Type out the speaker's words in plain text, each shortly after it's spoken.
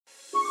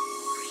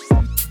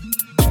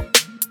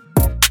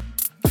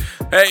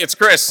Hey, it's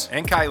Chris.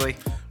 And Kylie.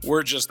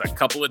 We're just a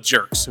couple of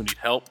jerks who need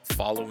help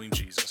following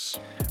Jesus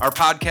Our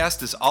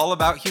podcast is all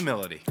about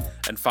humility,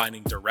 and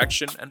finding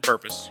direction and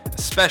purpose.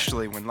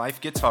 especially when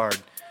life gets hard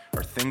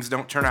or things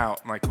don't turn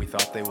out like we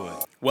thought they would.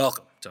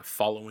 Welcome to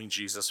Following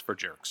Jesus for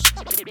Jerks.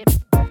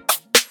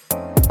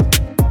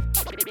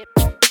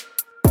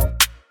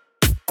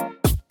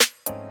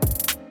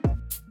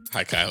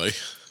 Hi, Kylie.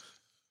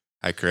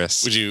 Hi,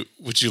 Chris.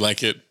 Would you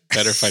like it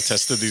better if I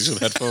tested these with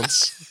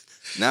headphones?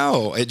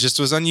 No, it just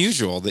was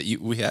unusual that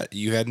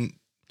you hadn't.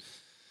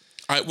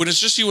 When it's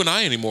just you and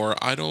I anymore,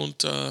 I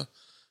don't.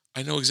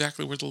 I know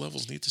exactly where the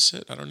levels need to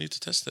sit. I don't need to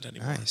test it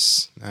anymore.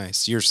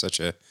 Nice. You're such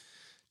a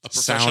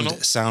professional,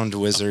 sound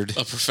wizard.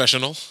 a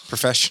professional,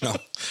 Professional.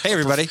 Hey,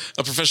 everybody.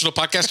 a professional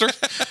podcaster.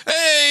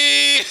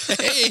 Hey,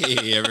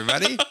 Hey,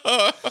 everybody.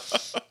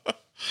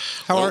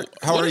 How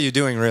are you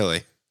doing,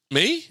 really?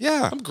 me?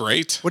 Yeah. I'm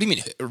great. What do you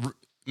mean?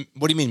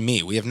 What do you mean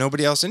me? We have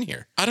nobody else in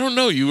here. I don't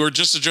know. You were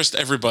just addressed to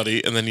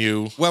everybody, and then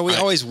you. Well, we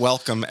always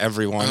welcome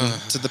everyone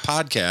to the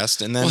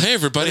podcast, and then Well, hey,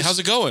 everybody, how's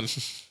it going?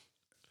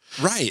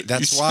 right.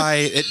 That's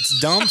why it's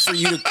dumb for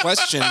you to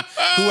question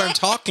who I'm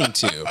talking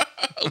to.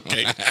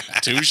 Okay,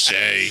 touche.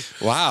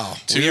 Wow,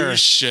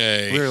 Touche.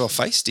 we're a little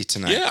feisty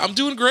tonight. Yeah, I'm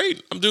doing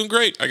great.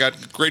 I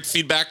got great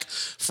feedback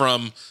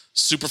from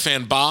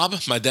superfan Bob,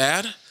 my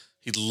dad.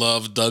 He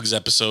loved Doug's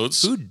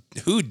episodes.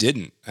 Who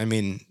didn't? I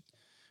mean,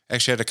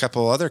 actually had a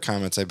couple other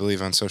comments, I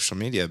believe, on social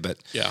media. But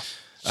Yeah.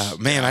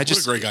 man, What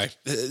a great guy.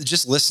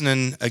 Just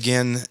listening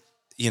again.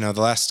 The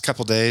last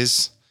couple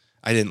days,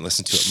 I didn't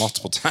listen to it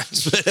multiple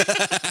times.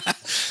 But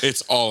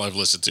It's all I've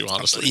listened to,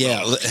 honestly.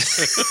 yeah.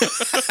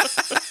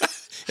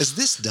 Is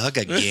this Doug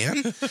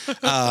again?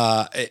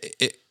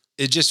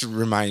 It just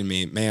reminded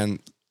me, man,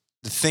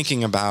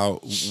 thinking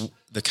about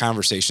the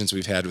conversations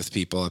we've had with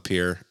people up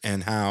here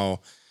and how,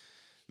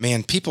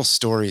 man, people's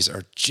stories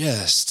are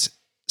just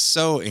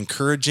so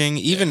encouraging.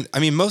 Even, I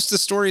mean, most of the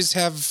stories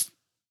have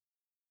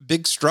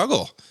big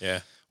struggle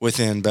Yeah.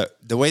 within, but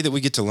the way that we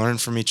get to learn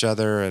from each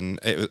other, and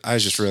I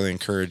was just really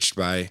encouraged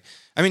by,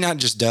 I mean, not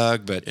just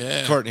Doug, but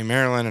Yeah. Courtney,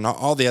 Marilyn, and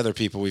all the other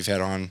people we've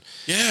had on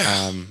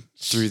Yeah.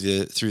 through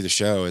the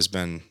show has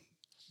been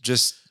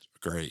just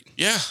great.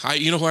 Yeah.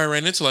 You know who I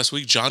ran into last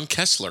week? John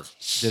Kessler.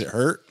 Did it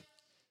hurt?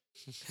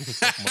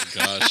 Oh my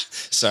gosh.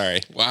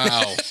 Sorry.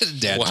 Wow.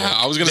 Dad wow. joke.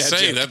 I was going to Dad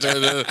say joke.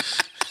 that.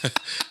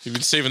 You've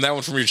been saving that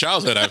one from your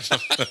childhood, I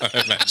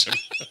imagine.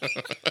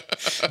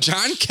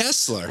 John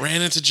Kessler.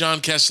 Ran into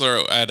John Kessler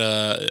at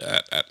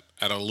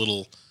a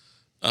little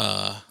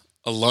a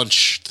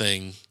lunch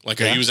thing. Like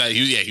Yeah?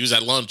 he was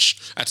at lunch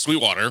at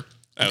Sweetwater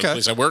at the Okay.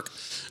 place I work.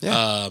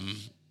 Yeah.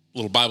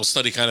 Little Bible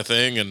study kind of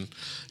thing, and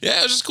yeah,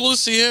 it was just cool to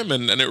see him,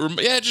 and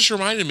it just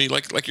reminded me,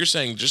 like you're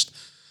saying, just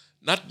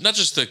not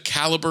just the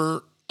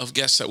caliber of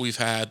guests that we've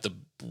had,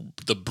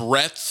 the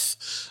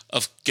breadth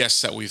of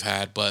guests that we've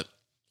had, but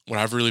what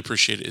I've really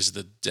appreciated is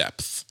the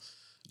depth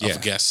of Yeah.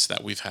 guests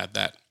that we've had.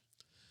 That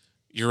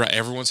you're right,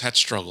 everyone's had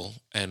struggle,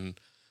 and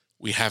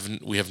we have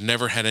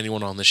never had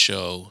anyone on the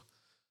show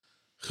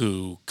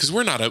who, because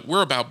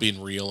we're about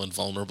being real and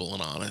vulnerable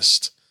and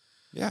honest.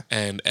 Yeah.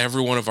 And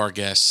every one of our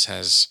guests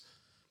has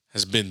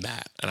been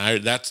that.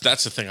 And that's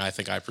the thing I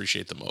think I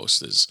appreciate the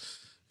most is,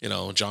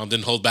 John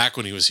didn't hold back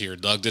when he was here.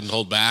 Doug didn't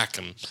hold back.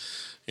 And,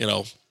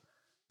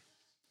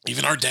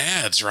 even our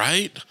dads,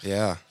 right?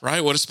 Yeah.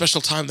 Right? What a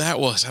special time that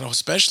was. I know,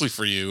 especially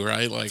for you,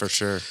 right? Like, For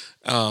sure.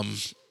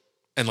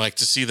 and like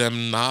to see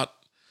them not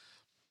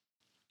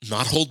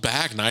hold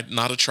back, not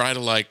to try to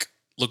like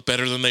look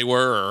better than they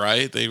were,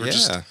 right? They were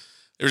Yeah.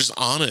 they're just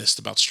honest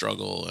about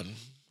struggle, and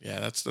yeah,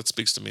 that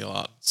speaks to me a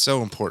lot.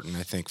 So important,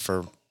 I think,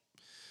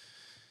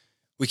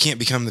 we can't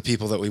become the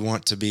people that we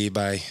want to be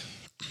by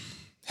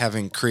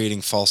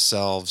creating false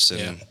selves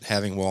and Yeah.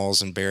 having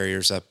walls and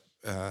barriers up.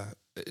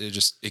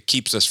 It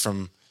keeps us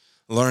from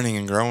learning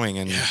and growing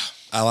and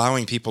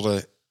allowing people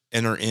to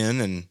enter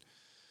in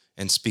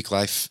and speak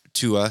life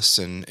to us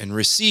and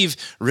receive.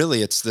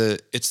 Really, it's the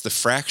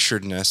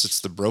fracturedness, it's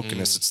the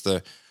brokenness, it's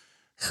the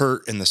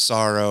hurt and the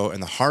sorrow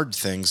and the hard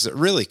things that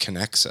really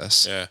connects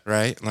us. Yeah.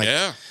 Right. Like,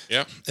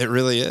 Yeah. it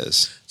really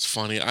is. It's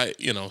funny. I'm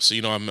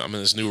in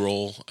this new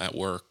role at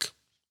work,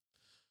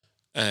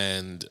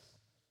 and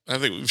I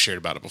think we've shared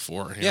about it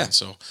before. Yeah.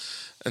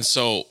 And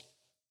so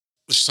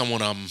there's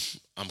someone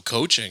I'm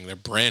coaching. They're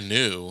brand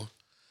new,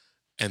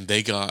 and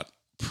they got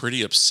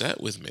pretty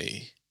upset with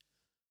me.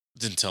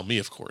 Didn't tell me,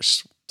 of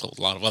course. Told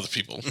a lot of other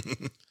people.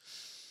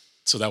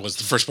 So that was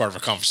the first part of a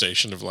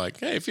conversation of like,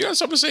 hey, if you have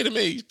something to say to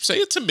me, say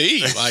it to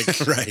me. Like,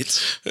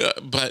 Right.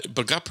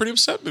 But got pretty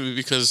upset with me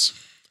because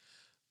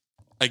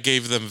I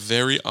gave them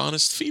very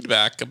honest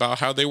feedback about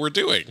how they were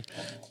doing,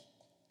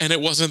 and it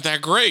wasn't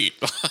that great.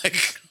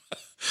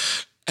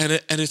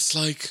 And it's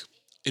like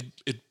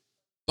it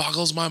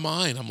boggles my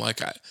mind. I'm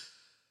like,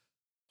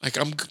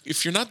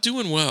 if you're not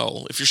doing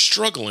well, if you're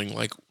struggling,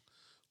 like,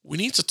 we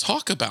need to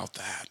talk about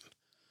that.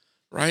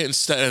 Right?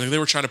 Instead, they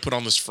were trying to put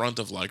on this front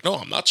of like, no,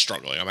 I'm not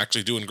struggling. I'm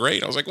actually doing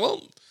great. I was like,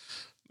 well,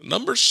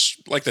 numbers,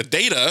 like the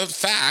data,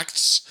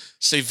 facts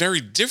say very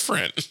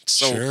different.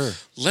 So Sure.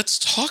 let's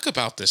talk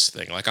about this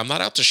thing. Like, I'm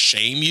not out to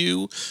shame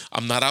you.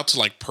 I'm not out to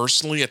like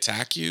personally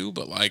attack you,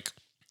 but like,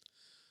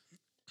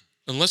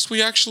 unless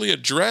we actually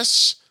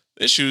address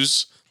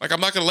issues, like I'm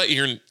not going to let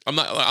you here. I'm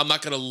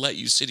not going to let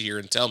you sit here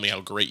and tell me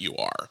how great you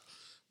are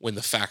when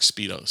the facts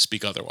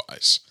speak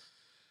otherwise.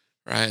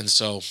 Right. And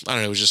so I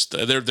don't know. It was just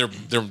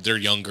they're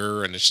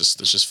younger, and it's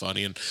just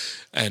funny,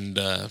 and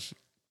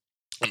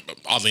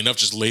oddly enough,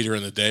 just later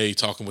in the day,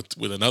 talking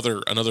with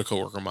another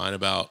coworker of mine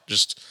about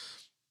just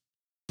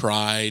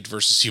pride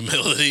versus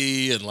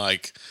humility, and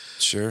like,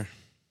 Sure.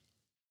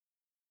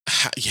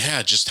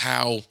 just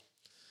how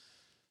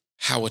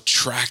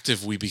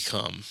attractive we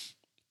become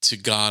to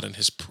God and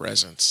His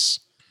presence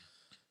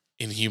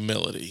in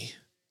humility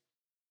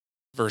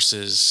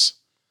versus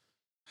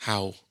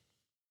how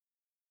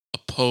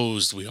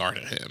opposed we are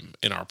to Him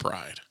in our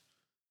pride.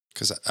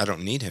 Because I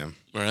don't need him.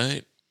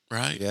 Right.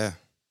 Yeah.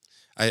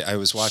 I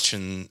was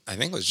watching, I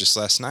think it was just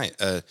last night,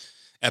 a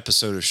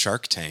episode of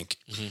Shark Tank.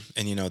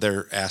 Mm-hmm. And,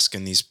 they're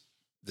asking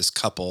this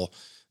couple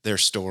their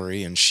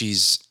story, and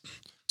she's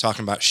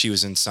talking about she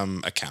was in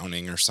some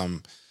accounting or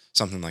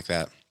something like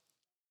that.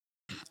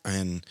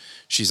 And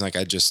she's like,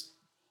 I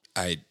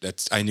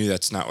knew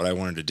that's not what I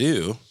wanted to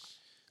do.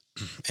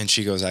 And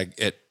she goes,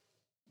 at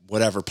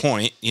whatever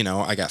point,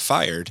 I got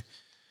fired.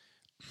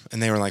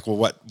 And they were like, well,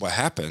 what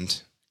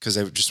happened? Because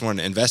they just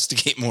wanted to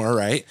investigate more,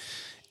 right?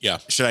 Yeah.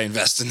 Should I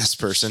invest in this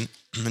person?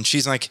 And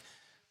she's like,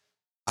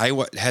 I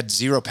had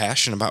zero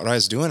passion about what I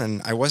was doing,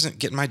 and I wasn't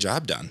getting my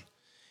job done.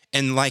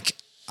 And like,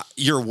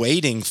 you're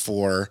waiting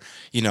for,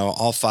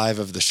 all 5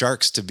 of the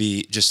sharks to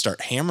just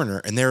start hammering her.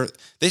 And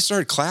they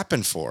started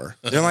clapping for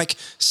her. They're like,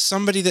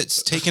 somebody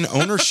that's taken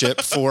ownership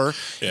for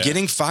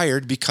getting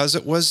fired because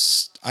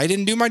I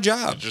didn't do my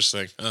job.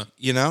 Interesting.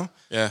 Yeah.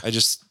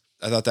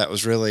 I thought that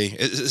was really,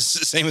 it's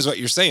the same as what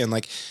you're saying.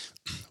 Like,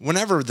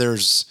 whenever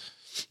there's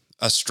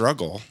a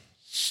struggle,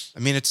 I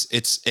mean, it's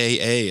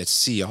AA,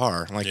 it's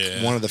CR. Like,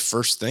 one of the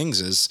first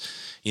things is,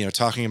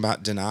 talking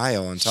about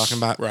denial and talking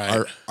about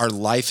our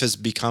life has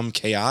become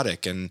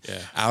chaotic and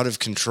out of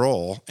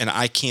control, and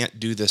I can't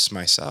do this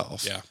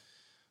myself. Yeah.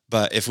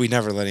 But if we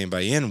never let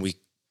anybody in, we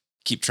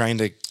keep trying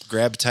to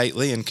grab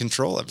tightly and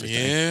control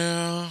everything.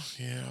 Yeah.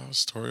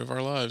 Story of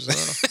our lives.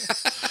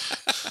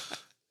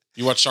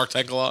 You watch Shark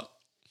Tank a lot?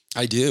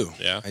 I do.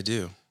 Yeah. I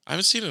do. I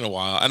haven't seen it in a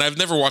while, and I've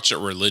never watched it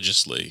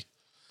religiously,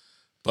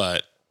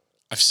 but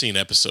I've seen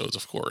episodes,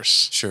 of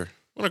course. Sure.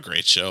 What a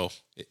great show.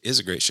 It is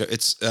a great show.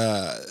 It's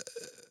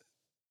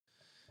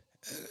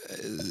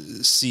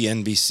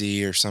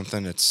CNBC or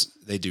something.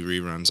 They do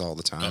reruns all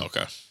the time. Oh,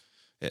 okay.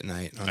 At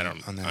night on, I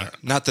don't- on that. I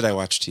don't- Not that I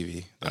watch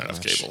TV. I don't have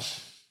much. cable.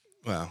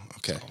 Well,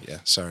 okay. Yeah.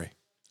 Sorry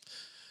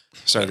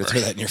to throw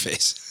that in your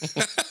face.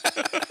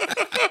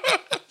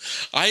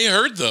 I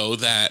heard, though,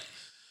 that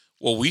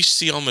what we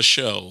see on the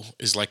show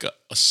is like a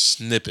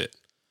snippet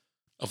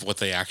of what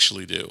they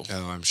actually do.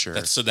 Oh, I'm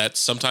sure. So that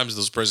sometimes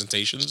those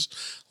presentations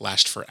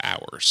last for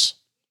hours.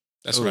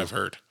 That's what Ooh. I've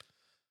heard.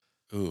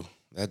 Ooh,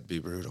 that'd be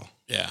brutal.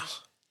 Yeah.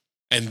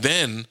 And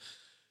then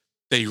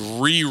they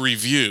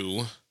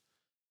re-review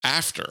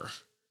after,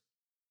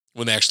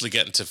 when they actually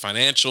get into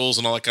financials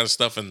and all that kind of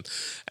stuff, and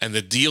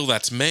the deal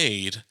that's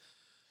made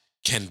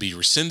can be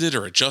rescinded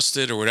or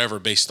adjusted or whatever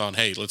based on,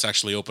 hey, let's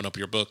actually open up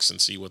your books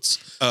and see what's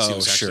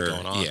actually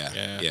going on.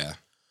 Yeah.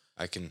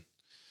 I can.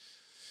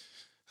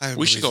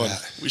 We should go.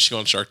 that. We should go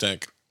on Shark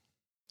Tank.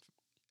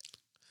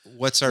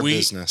 What's our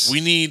business?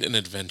 We need an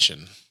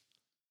invention.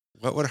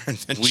 What would our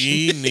invention?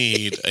 We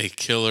need a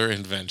killer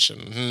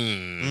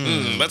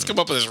invention. Let's come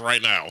up with this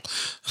right now.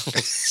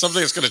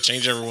 Something that's going to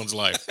change everyone's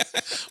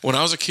life. When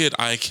I was a kid,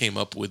 I came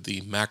up with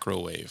the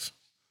macrowave.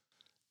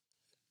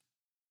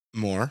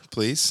 More,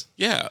 please.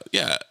 Yeah.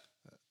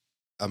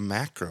 A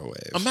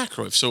macrowave. A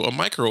macrowave. So a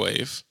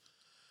microwave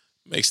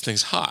makes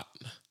things hot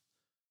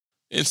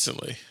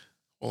instantly.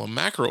 Well, a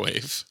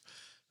macrowave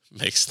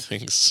makes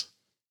things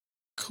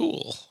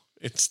cool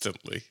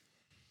instantly.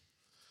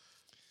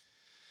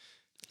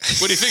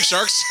 What do you think,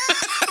 Sharks?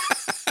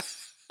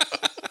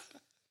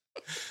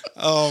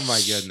 Oh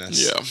my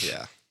goodness.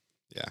 Yeah.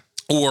 Yeah.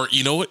 Or,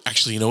 you know what?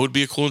 Actually, what would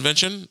be a cool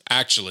invention?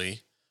 Actually,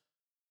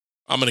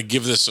 I'm going to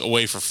give this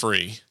away for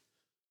free.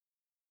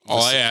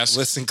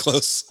 Listen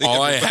closely.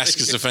 All I everybody. ask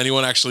is if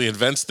anyone actually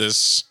invents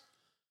this,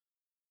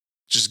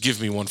 just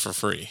give me one for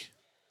free.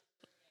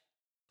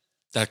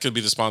 That could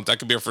be that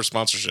could be our first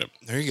sponsorship.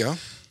 There you go.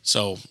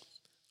 So,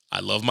 I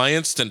love my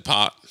Instant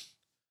Pot.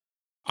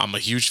 I'm a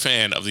huge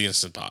fan of the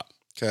Instant Pot.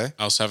 Okay.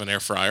 I also have an air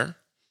fryer.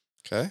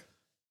 Okay.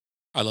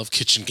 I love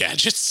kitchen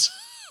gadgets,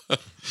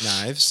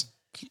 knives,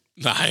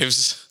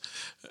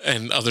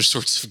 and other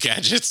sorts of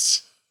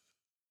gadgets.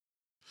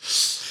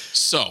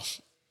 So,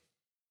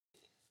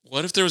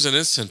 what if there was an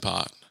Instant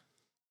Pot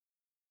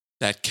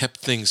that kept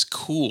things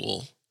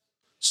cool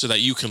so that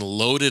you can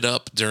load it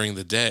up during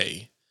the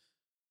day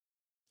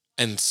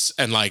and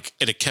like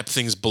it kept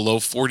things below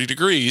 40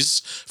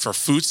 degrees for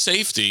food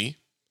safety,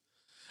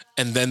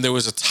 and then there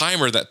was a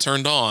timer that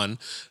turned on,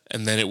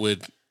 and then it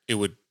would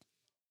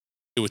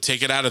it would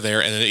take it out of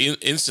there and then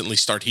instantly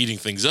start heating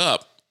things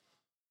up.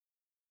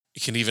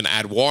 You can even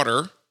add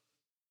water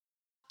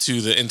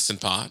to the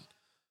Instant Pot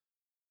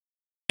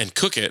and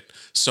cook it.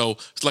 So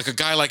like a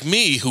guy like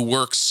me who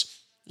works,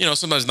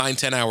 sometimes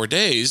 9-10 hour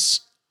days,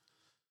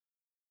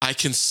 I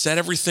can set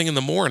everything in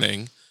the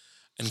morning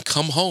and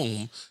come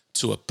home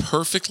to a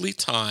perfectly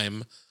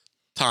timed,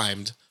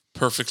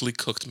 perfectly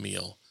cooked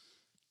meal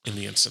in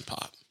the Instant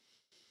Pot.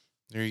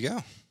 There you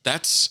go.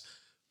 That's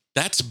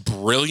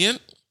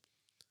brilliant.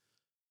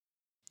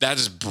 That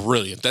is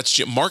brilliant.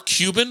 Mark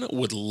Cuban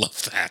would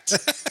love that.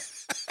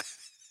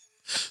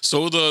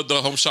 So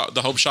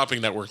the home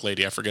shopping network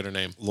lady, I forget her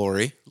name.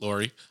 Lori.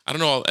 I don't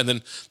know. And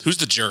then who's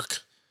the jerk?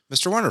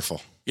 Mr.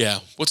 Wonderful. Yeah.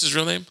 What's his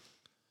real name?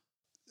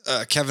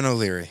 Kevin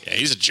O'Leary. Yeah,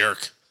 he's a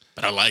jerk,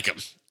 but I like him.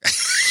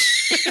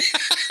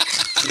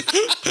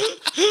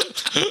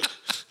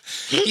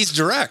 He's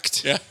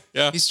direct.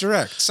 Yeah. He's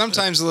direct.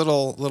 Sometimes a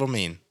little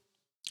mean.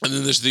 And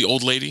then there's the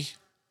old lady.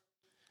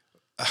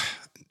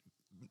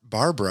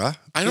 Barbara.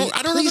 I don't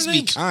know Please the be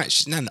names. kind.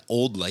 She's not an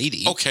old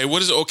lady. Okay,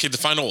 what is it? Okay,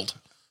 define old.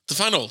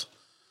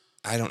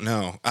 I don't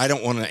know. I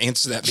don't want to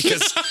answer that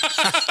because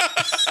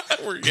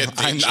We're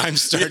getting I'm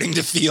starting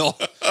to feel.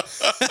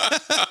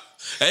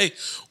 Hey,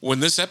 when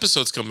this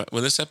episode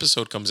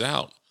comes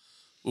out,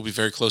 we'll be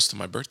very close to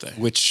my birthday.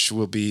 Which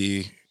will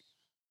be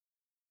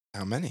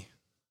how many?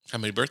 How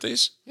many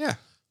birthdays? Yeah.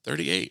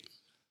 38.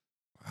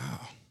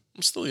 Wow.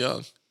 I'm still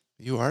young.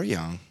 You are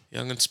young.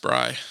 Young and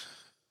spry.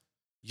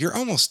 You're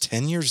almost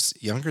 10 years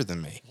younger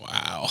than me.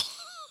 Wow.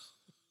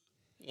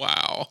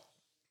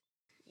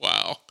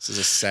 This is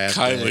a sad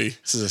Kylie. day.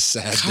 This is a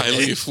sad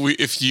Kylie, day.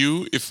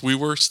 if we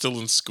were still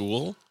in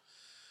school,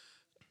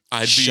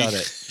 I'd Shut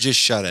it. Just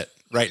shut it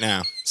right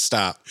now.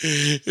 Stop.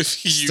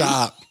 If you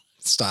Stop.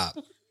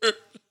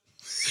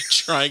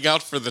 trying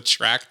out for the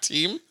track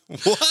team,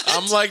 What?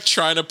 I'm like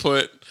trying to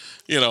put,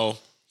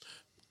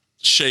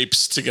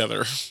 shapes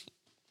together.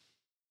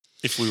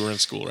 If we were in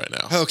school right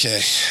now.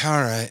 Okay.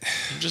 All right.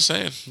 I'm just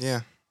saying.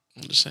 Yeah.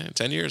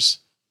 10 years.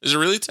 Is it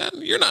really 10?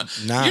 You're not.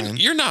 9.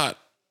 You're not.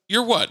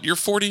 You're what? You're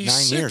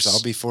 46. 9 years.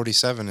 I'll be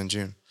 47 in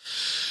June.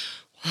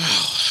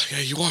 Wow. Yeah,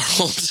 you are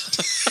old.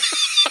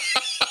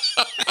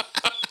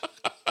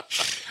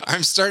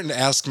 I'm starting to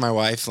ask my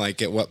wife,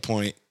 like, at what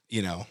point,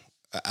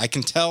 I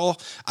can tell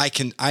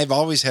I've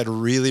always had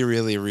really,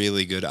 really,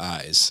 really good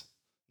eyes.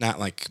 Not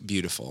like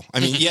beautiful. I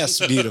mean, yes,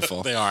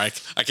 beautiful. They are.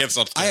 I can't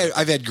stop.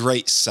 I've had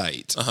great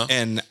sight, Uh-huh.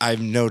 and I've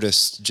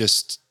noticed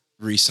just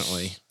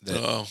recently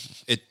that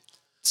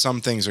some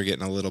things are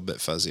getting a little bit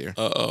fuzzier.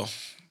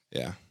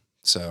 Yeah.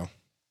 So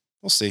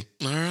we'll see.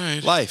 All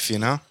right. Life,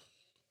 Yeah.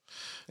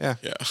 Yeah.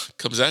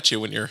 Comes at you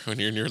when you're in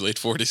your late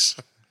 40s.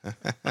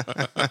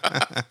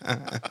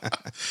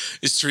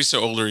 Is Teresa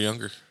older or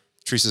younger?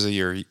 Teresa's a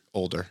year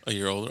older. A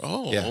year older.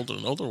 Oh, Yeah.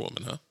 An older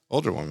woman, huh?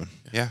 Older woman.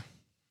 Yeah.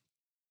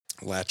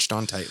 Latched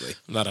on tightly.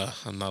 I'm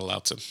not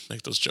allowed to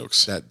make those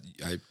jokes. That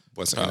I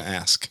wasn't going to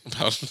ask.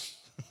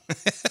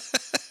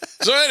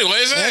 So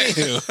anyways,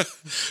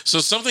 Anywho. So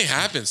something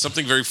happened.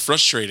 Something very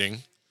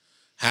frustrating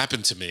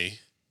happened to me.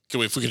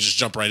 If we can just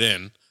jump right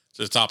in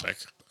to the topic.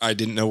 I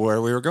didn't know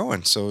where we were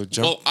going, so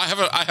jump. Well, I have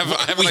an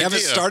we idea. haven't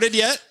started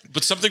yet,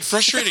 But something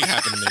frustrating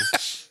happened to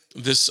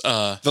me. This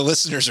the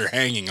listeners are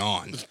hanging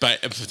on. by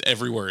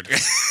every word.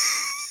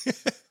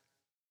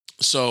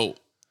 So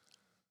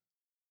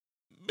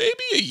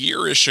maybe a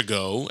year-ish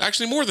ago,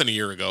 actually more than a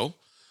year ago,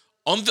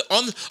 on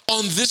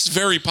this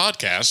very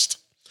podcast,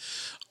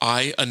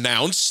 I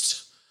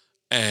announced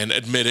and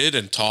admitted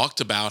and talked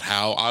about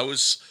how I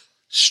was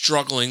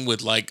struggling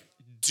with like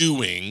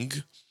doing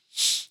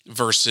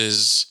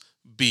versus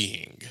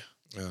being.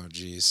 Oh,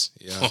 geez.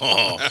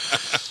 Yeah.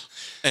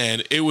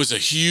 And it was a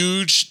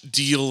huge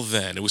deal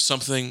then. It was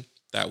something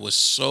that was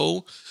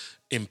so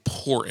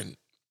important.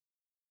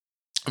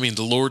 I mean,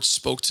 the Lord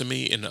spoke to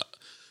me in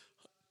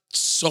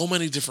so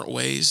many different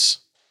ways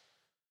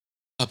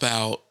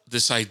about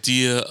this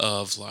idea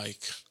of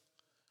like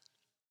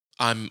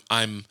I'm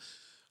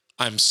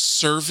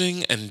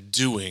serving and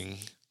doing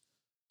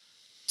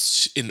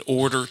in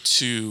order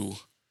to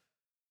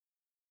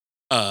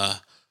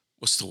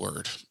what's the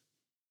word?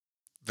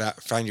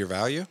 Find your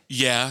value?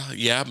 Yeah,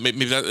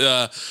 maybe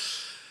that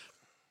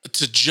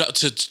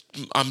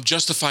I'm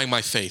justifying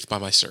my faith by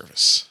my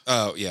service.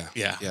 Oh, yeah.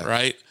 Yeah.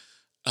 Right?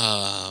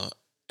 And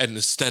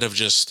instead of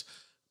just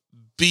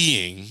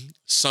being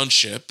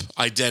sonship,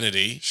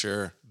 identity,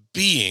 Sure.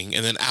 being,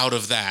 and then out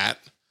of that,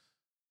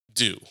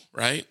 do,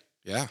 right?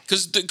 Yeah.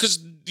 Because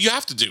you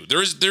have to do.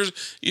 There's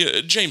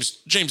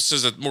James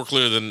says that more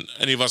clear than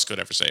any of us could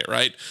ever say it,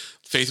 right?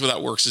 Faith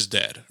without works is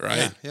dead,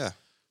 right? Yeah.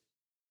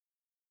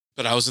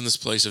 But I was in this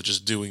place of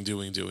just doing.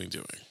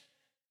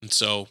 And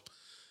so,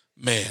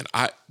 man,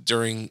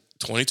 during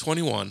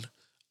 2021,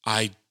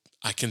 I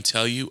can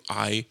tell you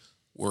I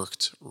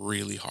worked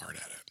really hard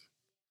at it.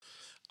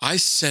 I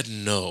said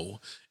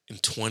no in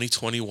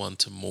 2021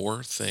 to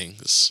more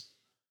things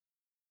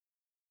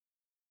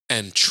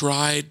and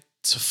tried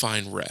to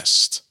find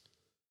rest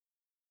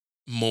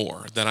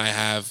more than I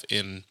have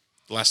in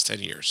the last 10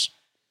 years.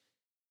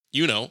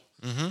 You know,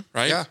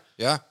 right? Yeah.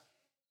 Yeah.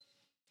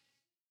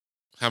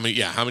 How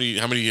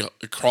many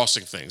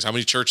crossing things? How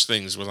many church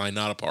things was I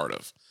not a part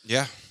of?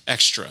 Yeah.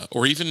 Extra,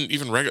 or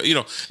even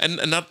regular, and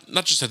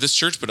not just at this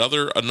church, but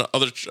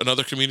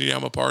another community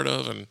I'm a part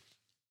of, and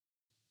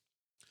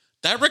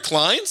that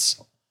reclines.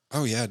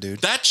 Oh yeah, dude.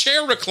 That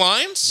chair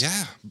reclines.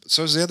 Yeah.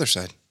 So is the other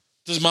side.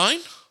 Does mine?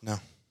 No.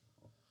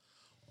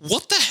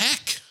 What the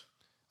heck?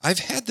 I've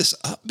had this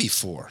up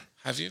before.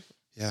 Have you?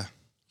 Yeah.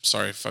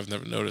 Sorry if I've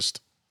never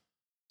noticed.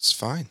 It's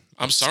fine.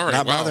 I'm sorry.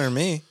 Not Wow. bothering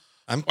me.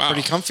 I'm Wow.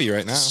 pretty comfy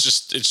right now. It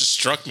just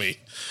struck me,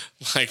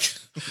 like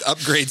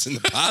Upgrades in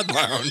the pod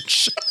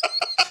lounge.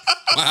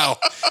 Wow.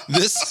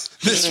 This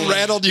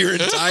rattled your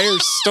entire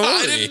story.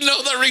 I didn't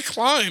know that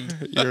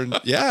reclined.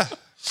 Yeah.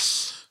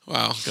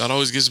 Wow, God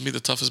always gives me the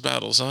toughest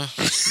battles, huh?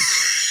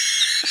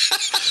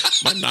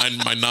 my You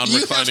have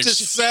non-reclining to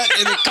sit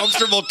in a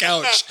comfortable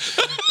couch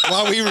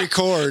while we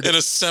record. in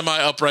a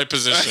semi-upright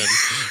position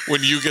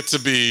when you get to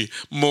be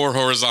more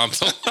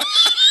horizontal.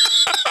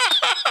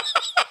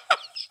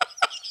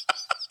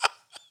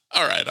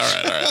 All right.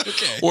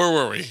 Okay. Where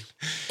were we?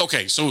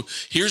 Okay, so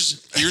here's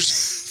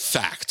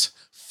fact.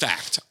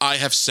 I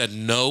have said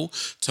no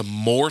to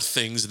more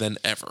things than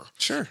ever.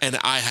 Sure. And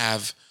I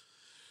have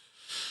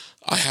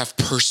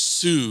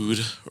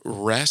pursued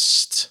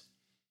rest.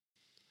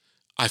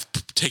 I've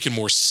taken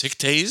more sick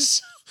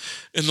days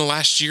in the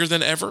last year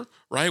than ever,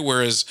 right?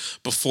 Whereas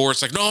before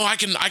it's like, no, I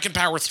can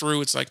power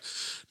through. It's like,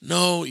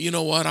 no, you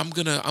know what? I'm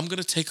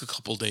gonna take a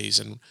couple days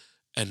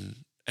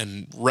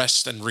and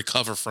rest and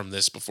recover from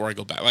this before I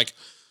go back. Like,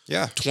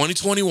 Yeah.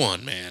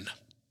 2021, man.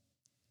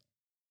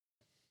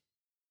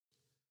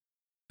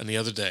 And the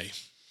other day,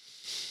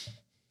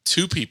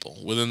 two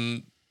people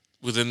within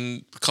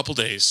a couple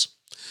days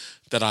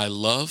that I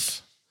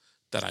love,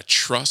 that I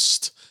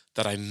trust,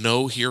 that I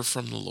know hear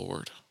from the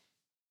Lord,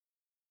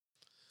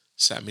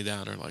 sat me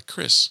down and are like,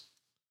 Chris,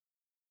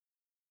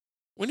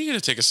 when are you going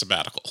to take a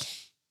sabbatical?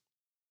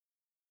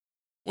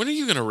 When are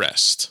you going to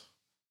rest?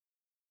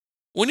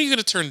 When are you going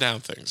to turn down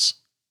things?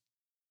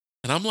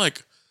 And I'm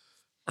like,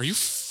 are you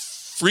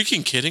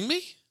freaking kidding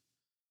me?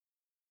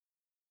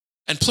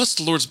 And plus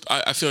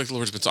I feel like the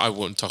Lord's I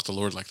wouldn't talk to the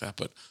Lord like that,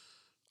 but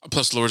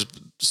plus the Lord's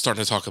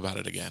starting to talk about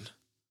it again.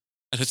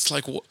 And it's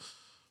like,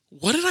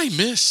 what did I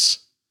miss?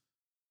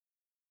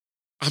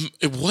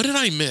 What did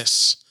I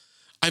miss?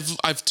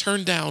 I've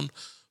turned down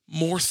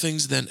more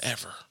things than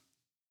ever.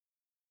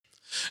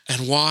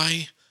 And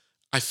why?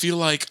 I feel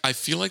like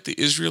the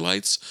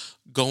Israelites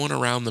going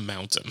around the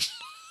mountain.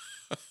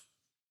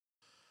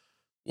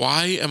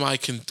 Why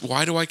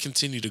do I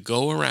continue to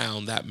go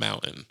around that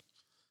mountain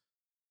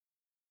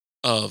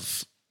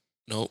of,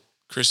 no,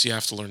 Chris, you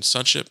have to learn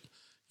sonship.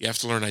 You have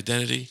to learn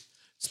identity.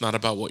 It's not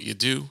about what you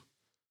do.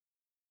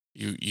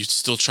 You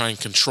still try and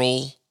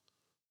control.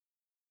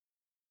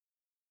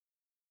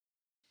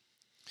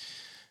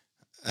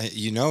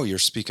 You're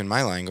speaking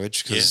my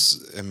language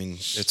because, I mean,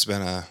 it's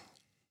been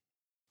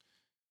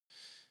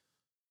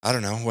I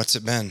don't know, what's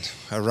it been?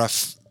 A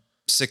rough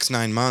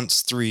 6-9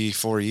 months,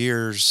 3-4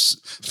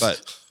 years, but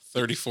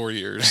 34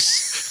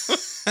 years.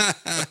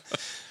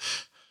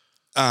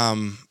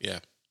 Yeah.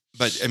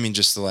 But I mean,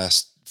 just the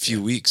last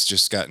few weeks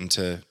just gotten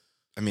to,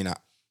 I mean, I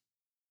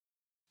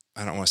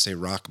don't want to say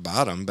rock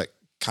bottom, but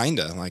kind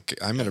of like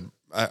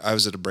I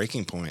was at a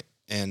breaking point,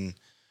 and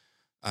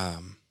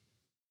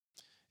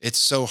it's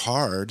so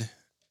hard.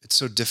 It's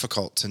so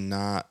difficult to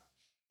not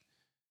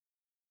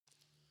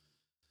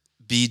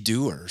be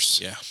doers.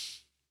 Yeah.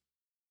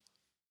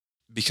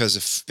 Because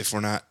if we're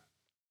not,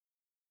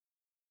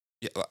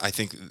 I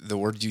think the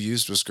word you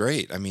used was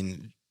great. I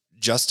mean,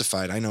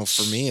 justified. I know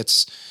for me,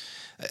 it's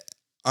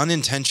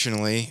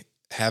unintentionally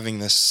having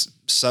this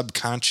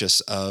subconscious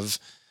of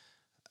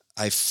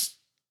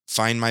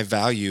find my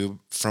value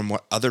from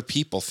what other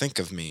people think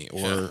of me,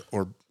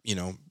 or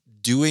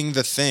doing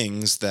the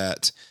things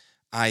that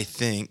I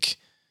think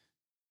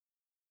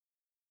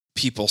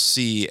people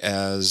see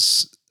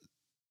as,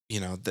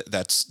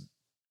 that's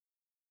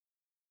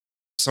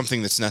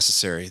something that's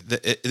necessary.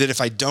 That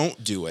if I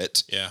don't do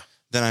it,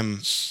 then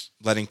I'm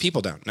letting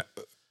people down.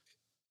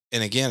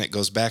 And again, it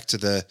goes back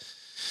to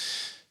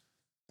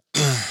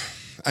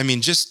I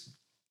mean, just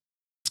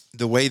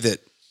the way that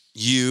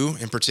you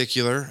in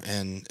particular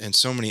and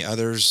so many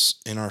others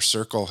in our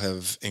circle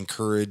have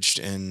encouraged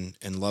and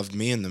loved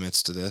me in the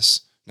midst of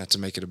this. Not to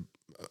make it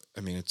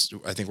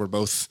I think we're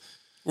both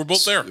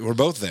there. We're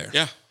both there.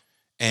 Yeah.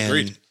 And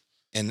Agreed.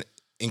 And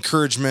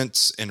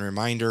encouragements and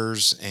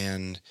reminders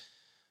and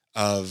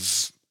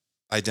of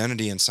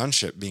identity and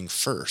sonship being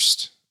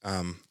first.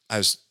 I've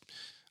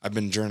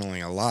been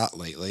journaling a lot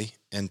lately,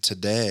 and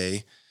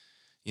today,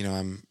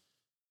 I'm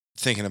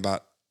thinking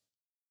about,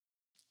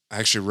 I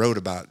actually wrote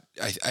about,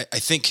 I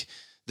think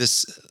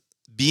this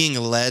being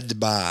led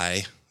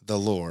by the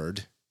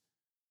Lord,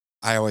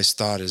 I always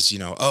thought is,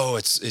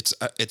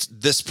 it's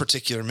this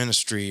particular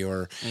ministry,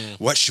 or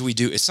what should we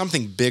do? It's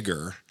something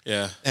bigger.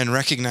 Yeah. And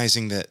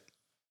recognizing that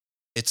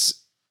it's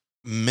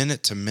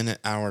minute to minute,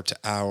 hour to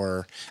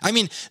hour. I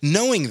mean,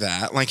 knowing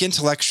that, like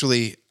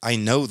intellectually, I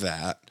know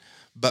that,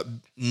 but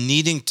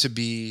needing to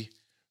be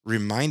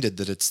reminded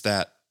that it's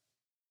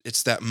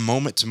that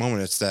moment to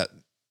moment, it's that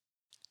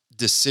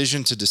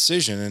decision to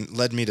decision, and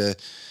led me to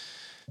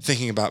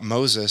thinking about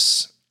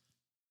Moses'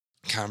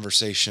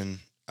 conversation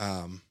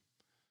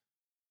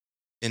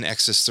in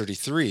Exodus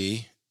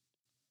 33.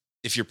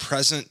 If your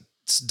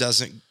presence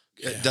does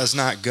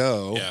not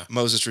go,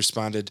 Moses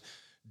responded,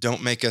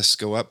 "Don't make us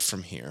go up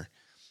from here."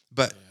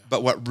 But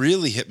what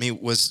really hit me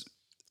was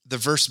the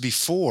verse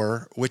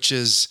before, which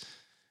is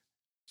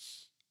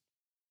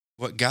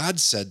what God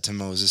said to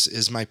Moses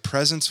is, "My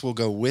presence will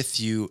go with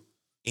you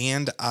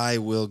and I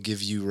will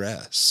give you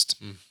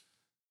rest."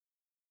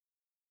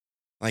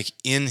 Like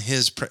in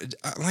his,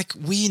 like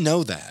we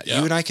know that.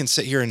 You and I can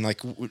sit here and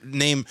like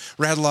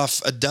rattle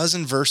off a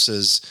dozen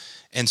verses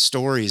and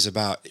stories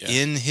about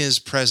in his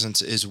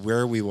presence is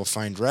where we will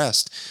find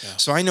rest. Yeah.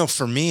 So I know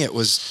for me, it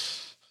was,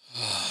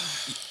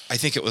 I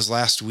think it was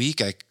last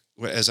week,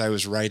 as I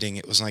was writing,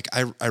 it was like,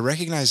 I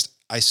recognized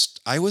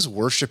I was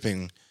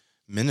worshiping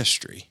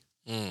ministry.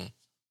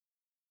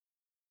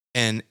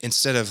 And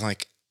instead of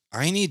like,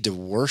 I need to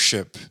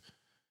worship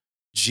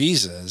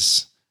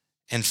Jesus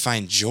and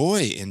find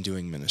joy in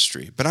doing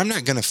ministry, but I'm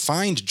not going to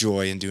find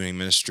joy in doing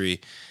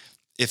ministry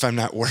if I'm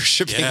not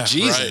worshiping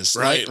Jesus.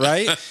 Right.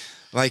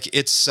 Like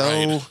it's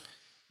so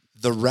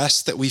the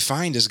rest that we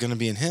find is going to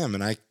be in him,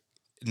 and I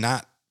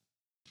not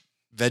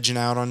vegging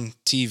out on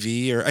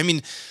TV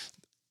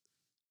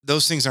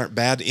those things aren't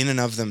bad in and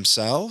of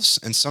themselves.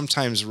 And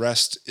sometimes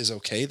rest is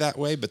okay that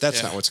way, but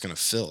that's not what's going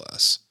to fill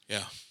us.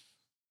 Yeah.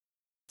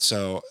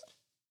 So,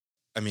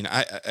 I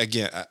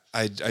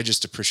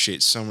just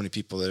appreciate so many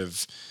people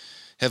that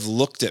have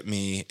looked at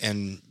me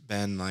and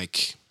been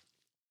like,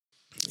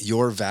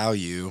 your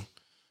value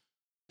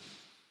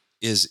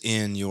is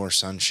in your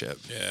sonship.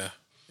 Yeah.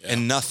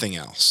 And nothing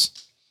else.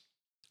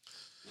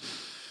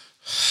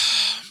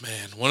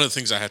 Man, one of the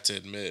things I have to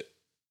admit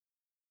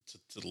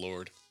to the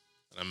Lord,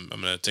 and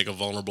I'm going to take a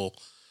vulnerable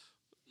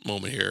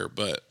moment here,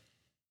 but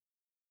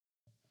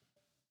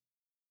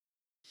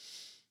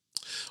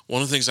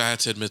one of the things I had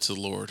to admit to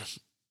the Lord,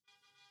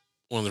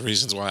 one of the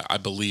reasons why I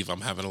believe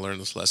I'm having to learn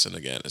this lesson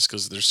again, is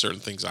because there's certain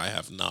things I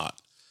have not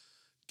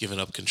given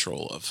up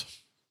control of.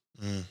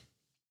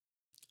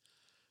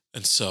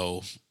 And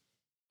so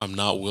I'm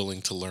not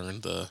willing to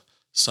learn the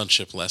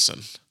sonship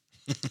lesson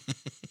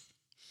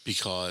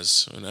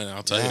because, and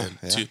I'll tell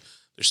you,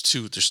 there's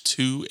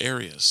two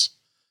areas,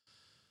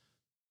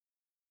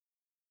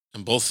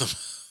 and both of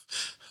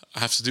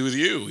them have to do with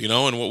you,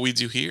 and what we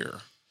do here.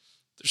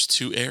 There's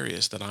two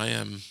areas that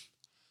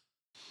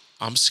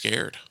I'm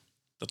scared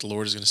that the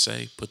Lord is going to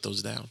say, put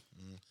those down.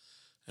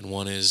 And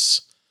one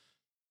is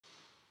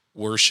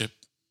worship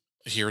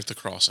here at the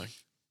Crossing,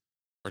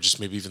 or just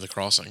maybe even the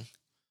Crossing.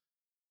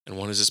 And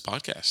one is this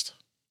podcast.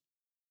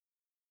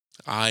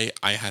 I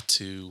had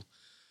to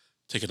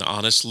take an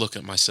honest look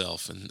at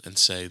myself and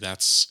say,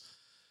 that's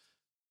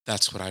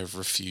what I've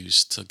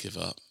refused to give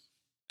up.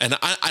 And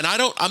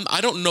I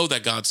don't know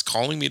that God's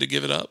calling me to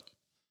give it up.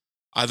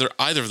 Either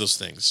of those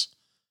things.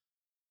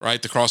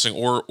 Right? The Crossing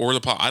or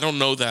the pod. I don't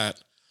know that.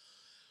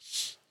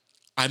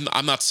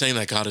 I'm not saying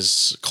that God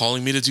is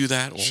calling me to do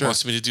that or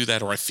wants me to do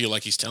that, or I feel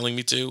like he's telling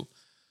me to.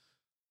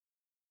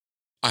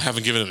 I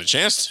haven't given him a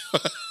chance to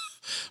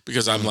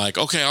because I'm like,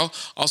 okay,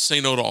 I'll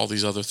say no to all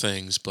these other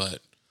things, but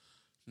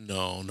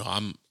no,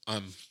 I'm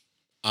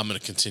going to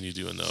continue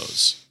doing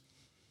those.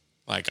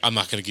 Like, I'm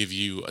not going to give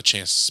you a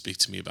chance to speak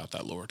to me about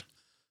that, Lord,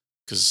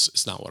 because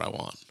it's not what I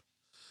want.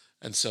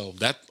 And so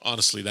that,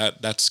 honestly,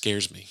 that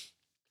scares me.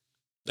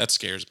 That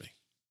scares me.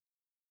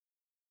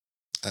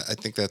 I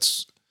think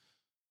that's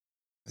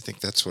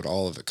what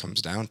all of it comes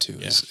down to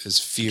is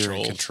fear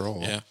and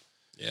control. Yeah.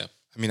 Yeah.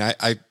 I mean,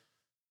 I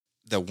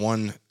the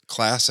one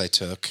class I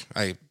took,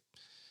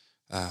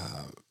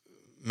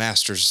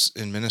 master's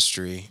in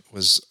ministry,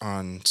 was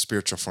on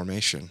spiritual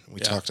formation.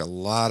 We talked a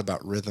lot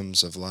about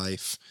rhythms of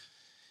life,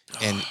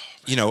 and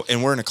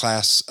and we're in a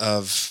class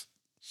of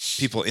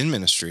people in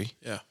ministry.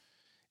 Yeah.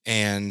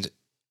 And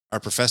our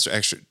professor,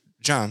 actually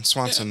John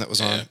Swanson, that was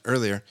on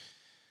earlier,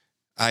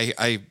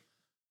 I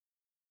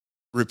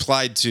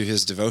replied to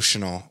his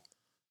devotional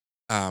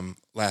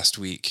last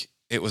week.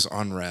 It was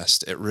on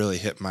rest. It really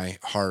hit my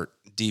heart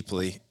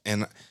deeply.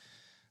 And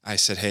I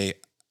said, hey,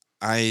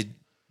 I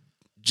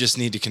just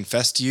need to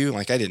confess to you.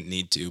 Like, I didn't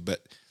need to,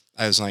 but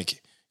I was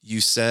like,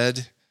 you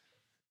said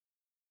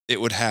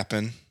it would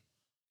happen.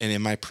 And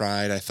in my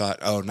pride, I thought,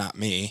 oh, not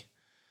me.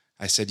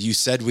 I said, you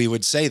said we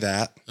would say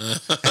that.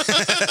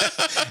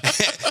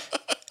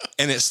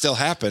 And it still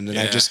happened. And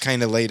I just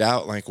kind of laid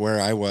out like where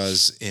I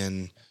was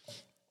in,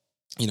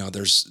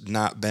 there's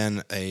not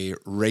been a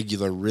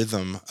regular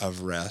rhythm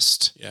of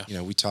rest.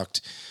 Yeah. We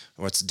talked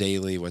what's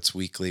daily, what's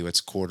weekly,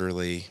 what's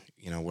quarterly,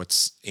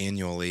 what's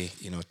annually,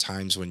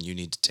 times when you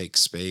need to take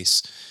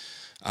space,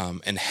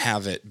 and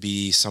have it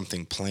be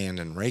something planned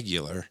and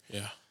regular.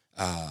 Yeah.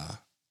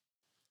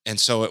 And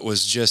so it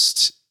was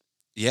just,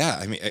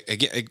 again,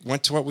 it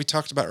went to what we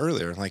talked about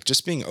earlier, like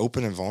just being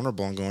open and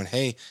vulnerable and going,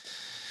 hey,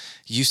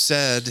 you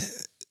said,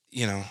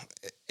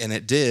 and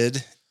it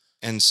did,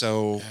 And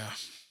so Yeah.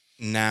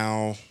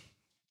 now,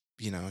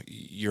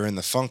 you're in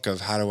the funk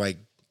of how do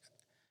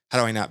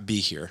I not be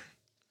here?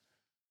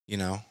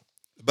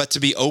 But to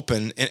be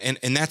open,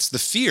 and that's the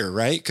fear,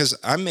 right? Because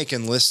I'm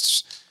making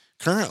lists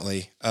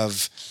currently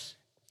of,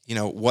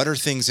 what are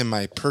things in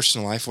my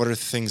personal life? What are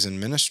things in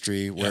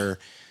ministry where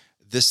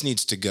this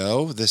needs to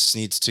go? This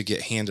needs to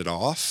get handed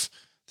off.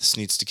 This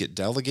needs to get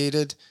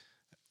delegated.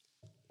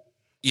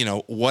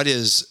 What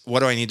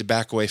do I need to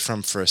back away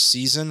from for a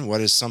season?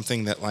 What is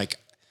something that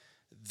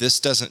this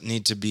doesn't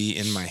need to be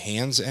in my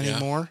hands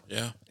anymore?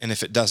 Yeah. And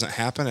if it doesn't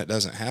happen, it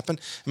doesn't happen.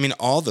 I mean,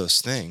 all those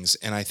things.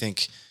 And I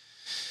think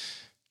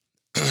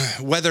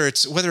whether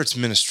it's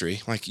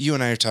ministry, like you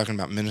and I are talking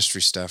about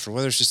ministry stuff, or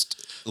whether it's just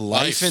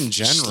life in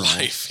general,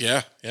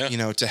 Yeah.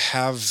 to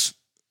have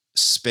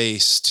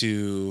space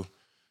to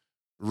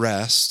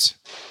rest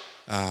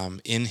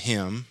in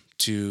Him,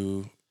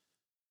 to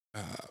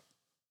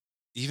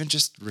even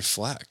just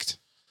reflect.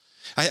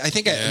 I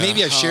think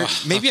maybe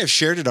I've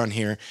shared it on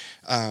here.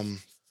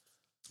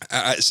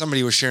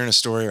 Somebody was sharing a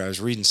story, or I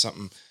was reading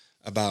something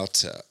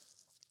about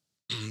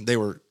they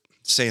were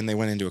saying they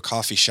went into a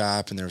coffee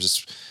shop, and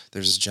there's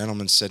this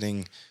gentleman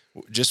sitting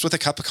just with a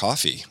cup of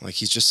coffee. Like,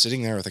 he's just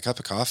sitting there with a cup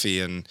of coffee,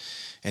 and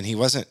he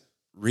wasn't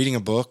reading a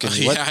book. And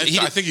I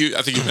think you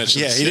mentioned.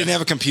 Yeah, this, he didn't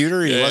have a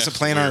computer. He wasn't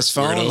playing on his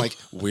phone. Weirdo. Like,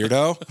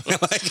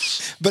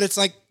 weirdo. But it's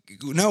like,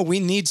 no, we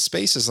need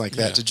spaces like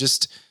that to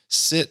just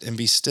sit and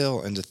be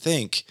still and to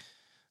think,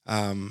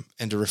 and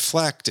to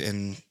reflect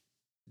and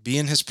be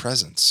in His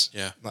presence.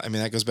 Yeah. I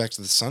mean, that goes back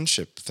to the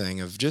sonship thing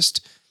of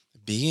just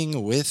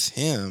being with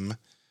Him,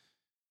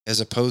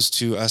 as opposed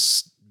to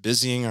us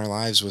busying our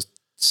lives with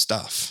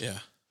stuff. Yeah.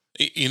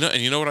 You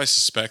know what I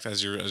suspect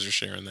as you're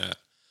sharing that,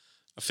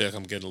 I feel like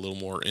I'm getting a little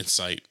more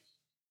insight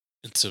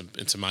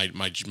into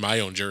my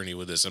own journey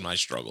with this and my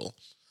struggle.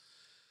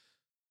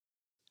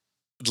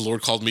 The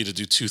Lord called me to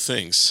do two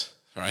things,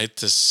 right?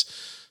 To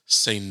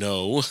say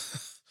no,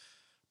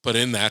 but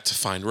in that to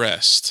find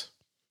rest.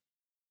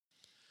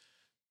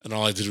 And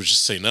all I did was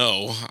just say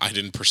no. I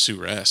didn't pursue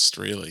rest,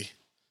 really,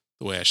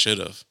 the way I should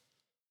have.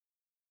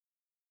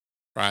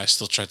 Right? I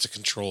still tried to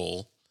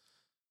control.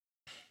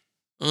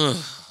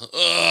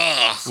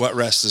 What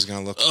rest is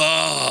going to look like.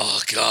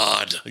 Oh,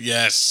 God.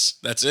 Yes,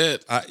 that's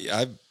it.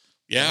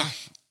 Yeah.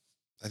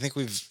 I think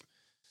we've.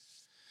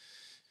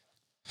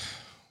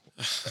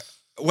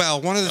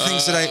 Well, one of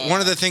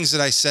the things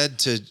that I said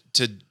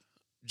to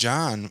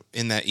John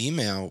in that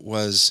email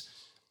was,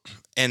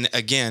 and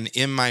again,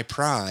 in my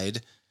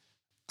pride,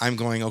 I'm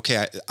going,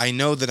 okay, I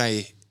know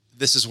that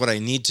this is what I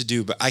need to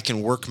do, but I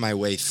can work my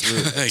way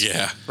through it.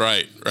 Yeah,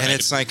 right. And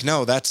it's like,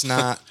 no, that's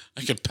not.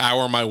 I can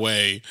power my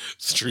way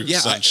through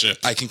sonship.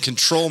 I can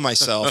control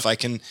myself. I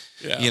can,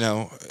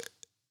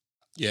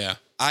 Yeah.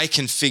 I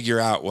can figure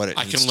out what it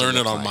I needs can learn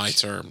to it look on like. my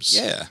terms.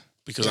 Yeah.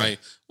 Because I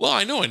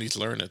know I need to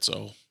learn it,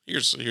 so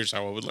here's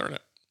how I would learn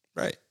it.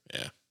 Right.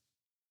 Yeah.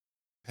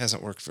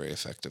 Hasn't worked very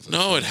effectively.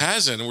 No, it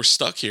hasn't. We're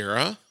stuck here,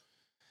 huh?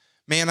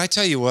 Man, I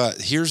tell you what,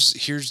 here's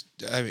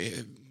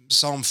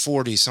Psalm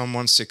 40, Psalm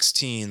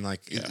 116,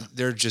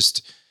 there have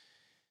just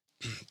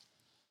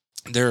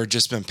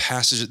been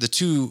passages, the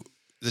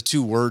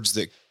two words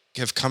that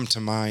have come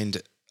to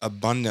mind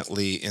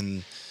abundantly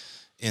in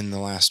the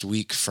last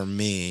week for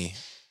me,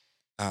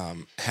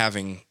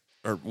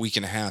 week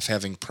and a half,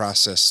 having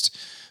processed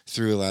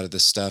through a lot of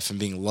this stuff and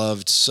being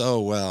loved so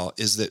well,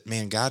 is that,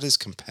 man, God is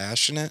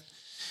compassionate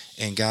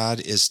and God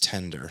is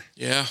tender.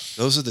 Yeah.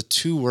 Those are the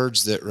two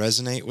words that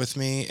resonate with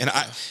me. And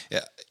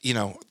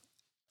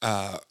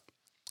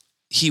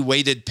He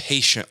waited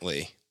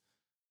patiently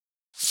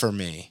for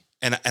me.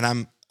 And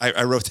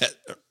I wrote that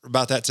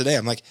about that today.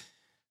 I'm like,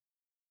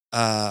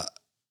 I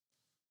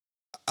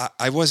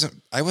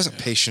wasn't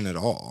patient at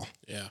all.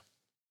 Yeah.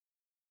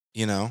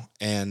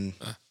 And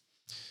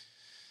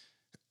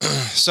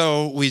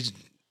so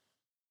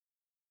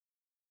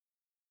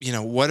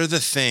what are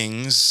the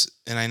things,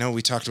 and I know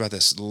we talked about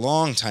this a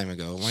long time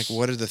ago, like,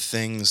 what are the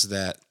things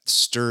that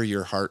stir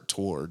your heart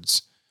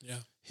towards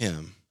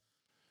Him?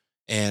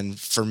 And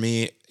for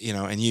me,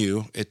 and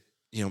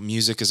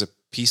music is a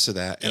piece of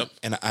that. Yep.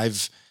 And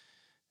I've,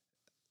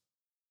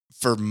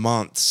 for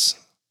months,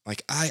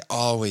 like, I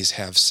always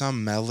have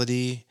some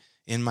melody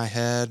in my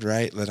head,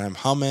 right? That I'm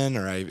humming,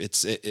 or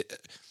it's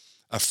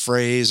a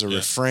phrase or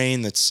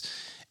refrain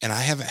and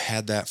I haven't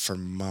had that for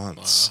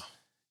months. Wow.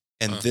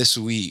 And this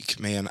week,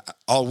 man,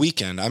 all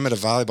weekend, I'm at a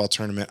volleyball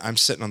tournament. I'm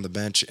sitting on the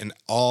bench, and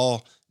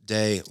all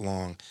day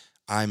long,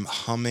 I'm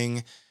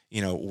humming,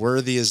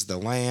 Worthy is the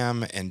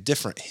Lamb and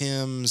different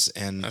hymns.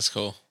 And that's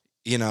cool.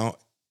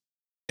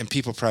 And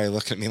people probably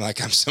look at me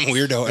like I'm some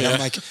weirdo. And I'm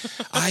like,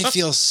 I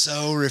feel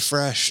so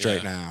refreshed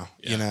right now,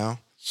 And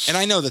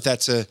I know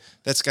that's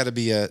got to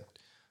be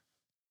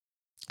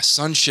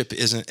sonship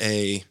isn't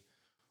I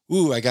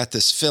got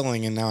this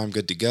filling and now I'm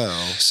good to go.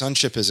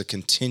 Sonship is a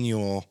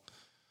continual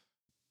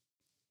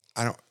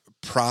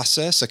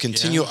process, a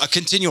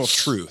continual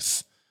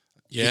truth.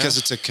 Yeah. Because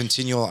it's a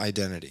continual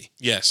identity.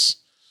 Yes.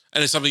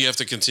 And it's something you have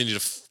to continue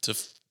to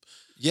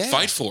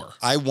fight for.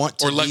 I want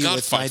to Or let be God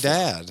with fight my for.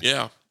 dad.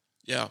 Yeah.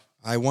 Yeah.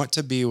 I want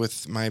to be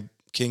with my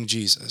King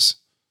Jesus.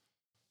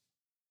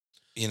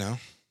 You know?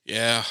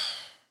 Yeah.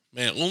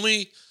 Man,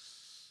 only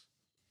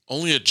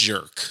a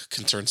jerk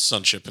can turn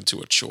sonship into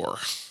a chore.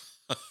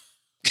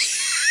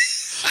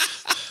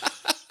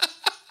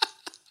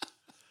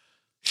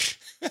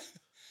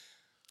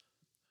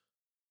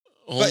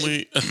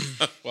 Only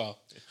well,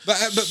 But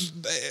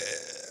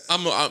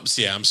I'm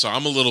sorry.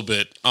 I'm a little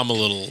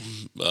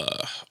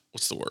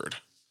what's the word?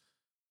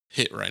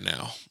 Hit right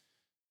now.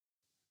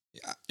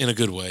 In a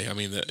good way. I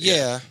mean,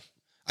 yeah,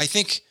 I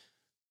think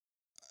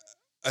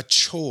a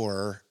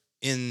chore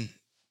in,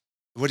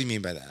 what do you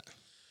mean by that?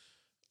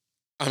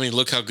 I mean,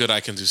 look how good I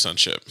can do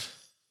sonship.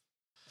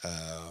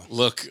 Oh.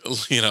 Look,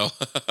 oh,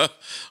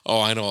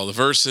 I know all the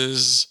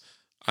verses.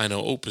 I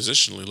know,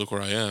 positionally, look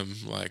where I am.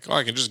 Like,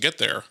 I can just get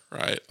there,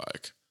 right?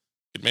 Like,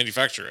 you can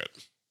manufacture it.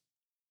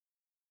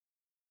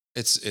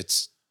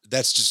 It's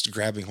that's just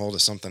grabbing hold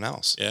of something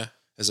else. Yeah.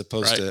 As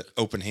opposed Right. to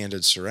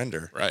open-handed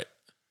surrender. Right.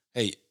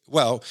 Hey,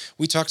 well,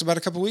 we talked about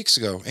a couple weeks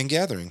ago in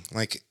gathering,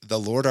 like the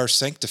Lord our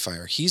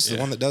sanctifier. He's the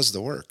one that does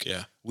the work.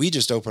 Yeah. We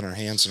just open our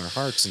hands and our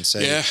hearts and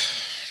say, Yeah.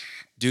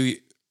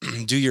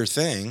 do your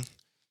thing.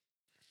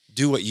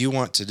 Do what you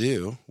want to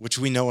do, which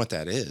we know what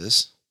that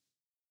is.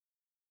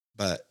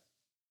 But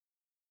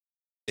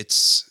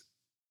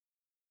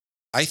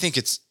I think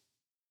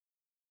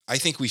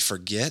we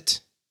forget,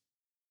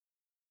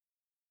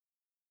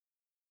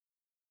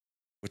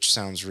 which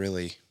sounds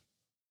really,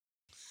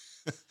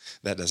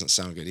 that doesn't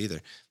sound good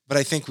either. But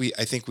I think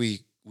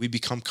we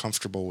become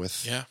comfortable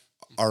with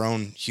our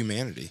own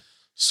humanity.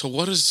 So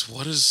what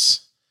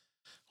does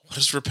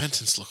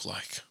repentance look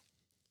like?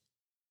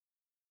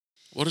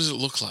 What does it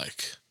look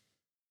like?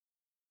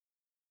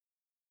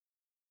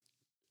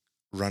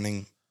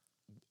 Running.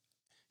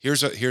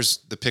 Here's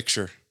the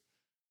picture.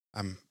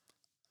 I'm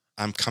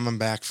coming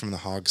back from the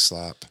hog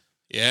slop.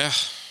 Yeah.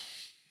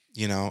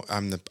 You know,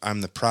 I'm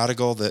the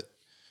prodigal that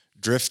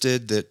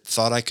drifted, that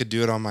thought I could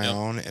do it on my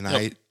own, and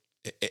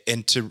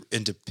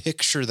to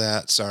picture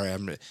that.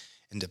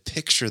 To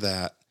picture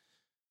that,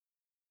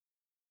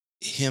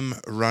 him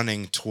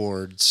running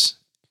towards.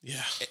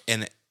 Yeah.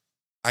 And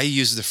I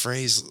used the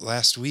phrase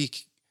last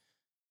week.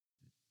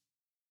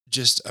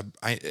 Just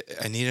I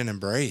need an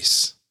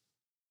embrace.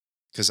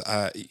 Because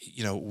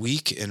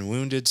weak and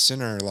wounded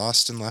sinner,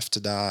 lost and left to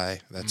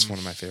die. That's one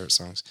of my favorite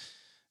songs.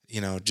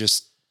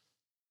 Just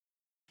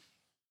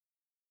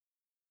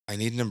I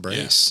need an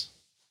embrace.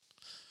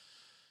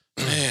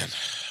 Yeah. Man,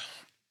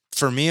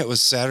 for me, it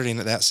was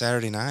that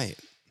Saturday night.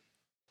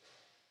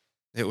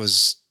 It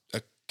was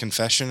a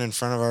confession in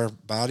front of our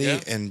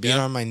body and being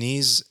on my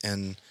knees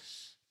and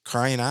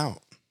crying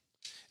out.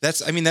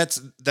 That's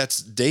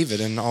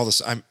David and all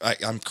this.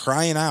 I'm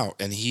crying out,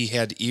 and he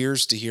had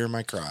ears to hear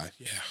my cry.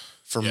 Yeah.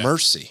 For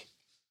mercy.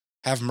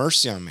 Have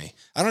mercy on me.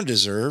 I don't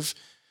deserve.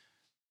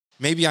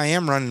 Maybe I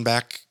am running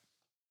back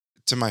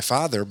to my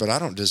Father, but I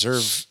don't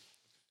deserve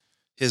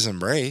his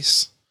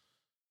embrace.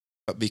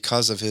 But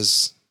because of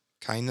his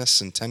kindness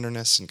and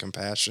tenderness and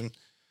compassion.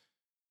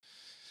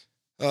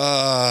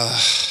 Yeah.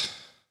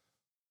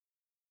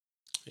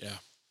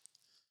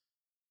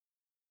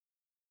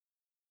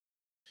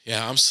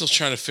 Yeah, I'm still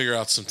trying to figure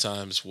out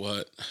sometimes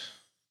what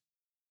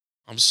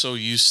I'm so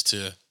used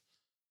to.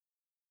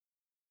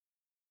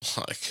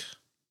 Like,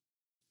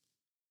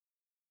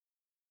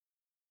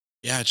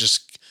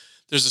 just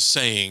there's a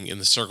saying in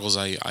the circles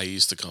I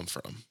used to come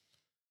from.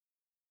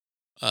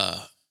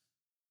 And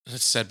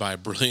it's said by a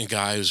brilliant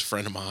guy who's a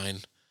friend of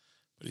mine,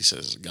 but he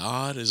says,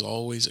 God is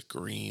always a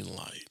green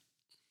light.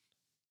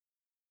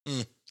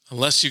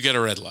 Unless you get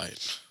a red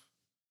light.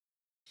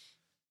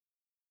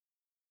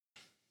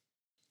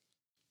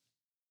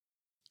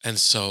 And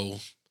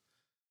so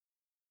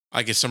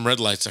I get some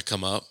red lights that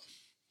come up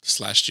this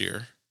last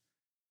year.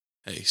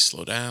 Hey,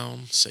 slow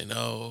down, say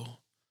no.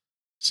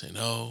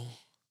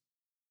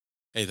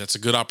 Hey, that's a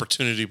good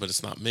opportunity, but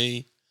it's not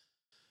me.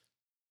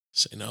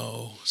 Say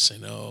no.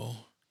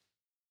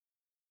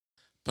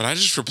 But I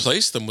just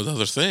replaced them with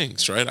other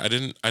things, right? I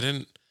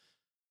didn't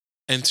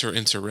enter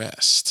into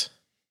rest.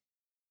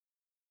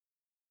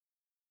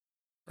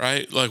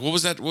 Right? Like, what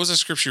was that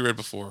scripture you read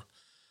before?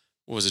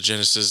 What was it?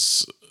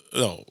 Exodus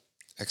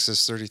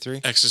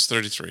 33. Exodus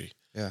 33.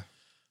 Yeah.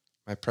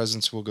 My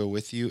presence will go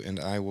with you and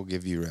I will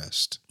give you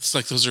rest. It's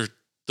like those are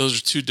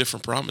two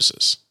different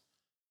promises.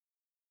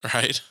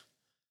 Right?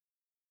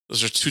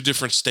 Those are two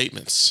different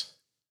statements.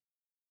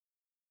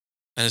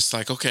 And it's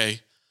like, okay,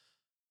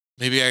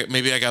 maybe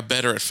I got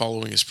better at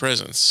following his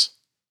presence.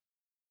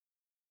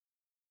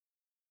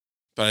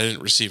 But I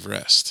didn't receive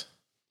rest.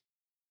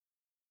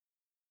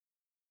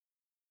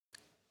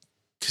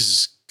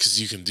 Cause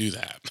you can do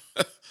that.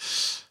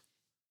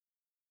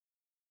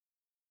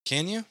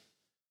 Can you?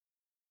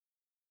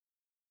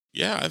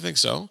 Yeah, I think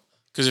so.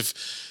 Because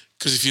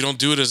if you don't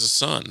do it as a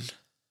son,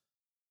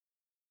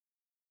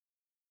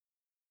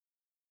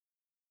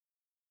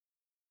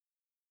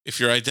 if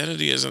your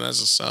identity isn't as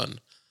a son,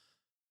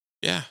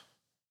 yeah.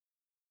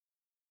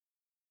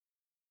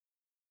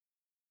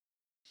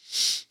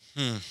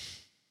 Hmm.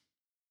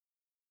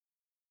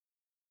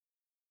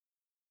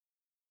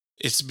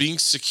 It's being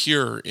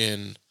secure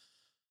in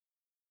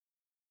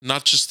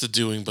not just the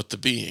doing, but the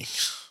being.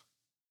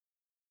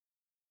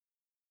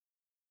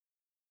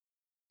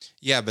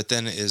 Yeah, but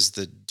then is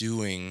the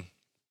doing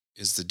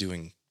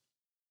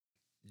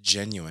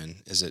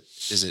genuine? Is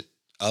it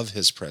of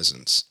his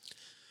presence?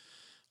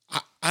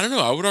 I don't know.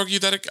 I would argue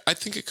that I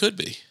think it could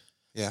be.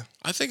 Yeah.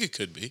 I think it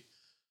could be.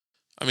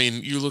 I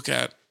mean, you look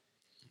at,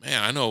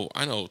 man, I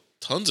know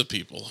tons of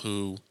people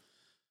who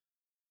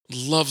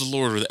love the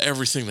Lord with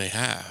everything they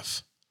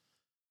have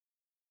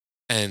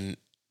and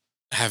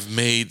have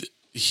made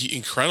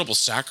incredible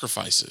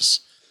sacrifices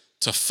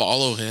to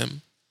follow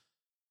him,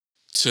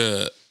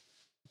 to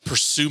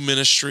pursue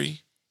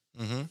ministry,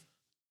 Mm-hmm.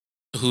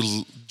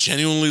 who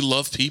genuinely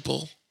love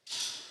people,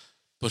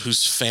 but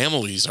whose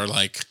families are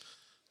like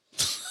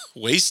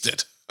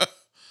wasted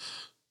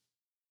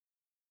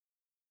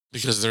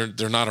because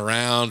they're not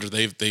around, or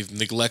they've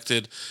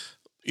neglected,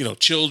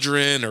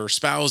 children or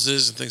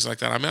spouses and things like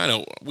that. I mean, I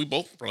know we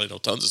both probably know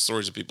tons of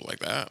stories of people like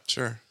that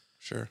Sure.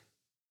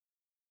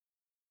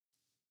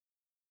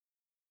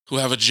 who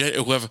have a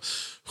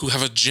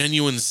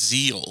genuine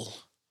zeal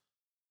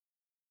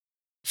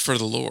for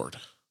the Lord.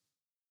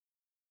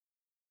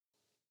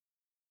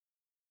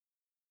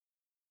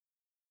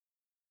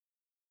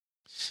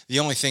 The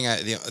only thing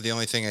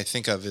I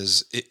think of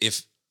is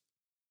if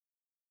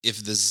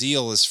the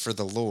zeal is for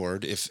the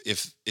Lord, if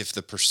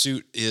the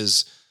pursuit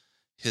is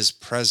his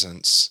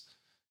presence,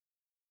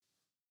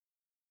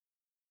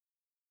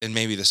 and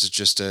maybe this is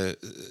just a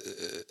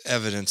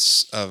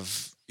evidence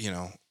of,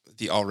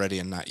 the already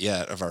and not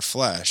yet of our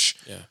flesh,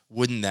 Yeah.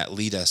 wouldn't that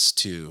lead us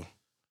to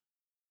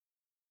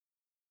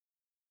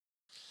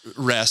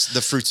rest,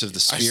 the fruits of the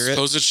I Spirit?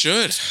 suppose it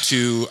should.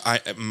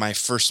 My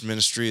first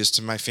ministry is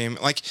to my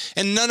family,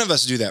 and none of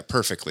us do that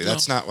perfectly. No.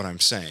 That's not what I'm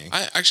saying.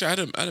 I had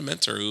a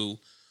mentor who,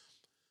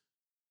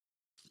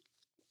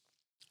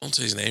 I won't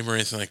say his name or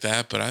anything like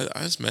that, but I had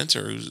this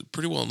mentor who's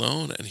pretty well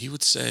known, and he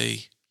would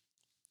say,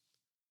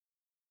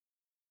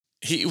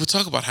 he would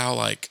talk about how,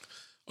 like,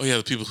 oh yeah,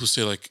 the people who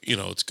say, like,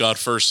 it's God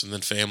first and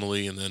then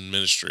family and then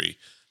ministry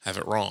have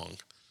it wrong,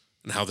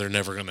 and how they're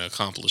never going to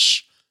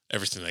accomplish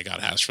everything that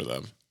God has for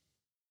them.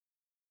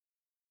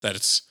 That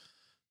it's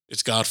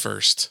God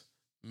first,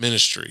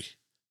 ministry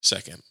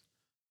second,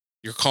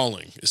 your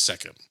calling is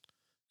second,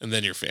 and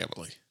then your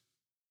family.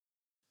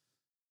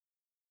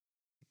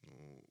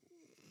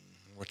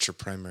 What's your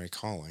primary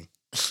calling?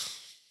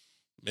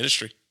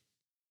 Ministry.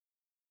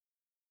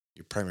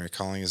 Your primary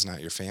calling is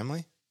not your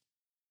family?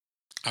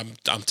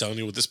 I'm telling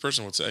you what this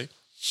person would say.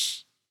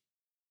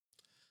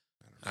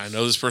 I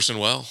know this person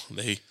well.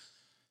 They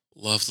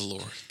love the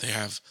Lord. They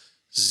have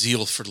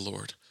zeal for the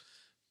Lord.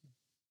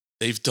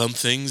 They've done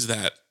things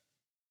that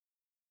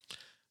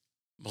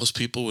most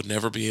people would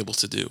never be able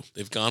to do.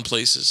 They've gone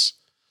places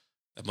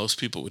that most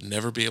people would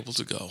never be able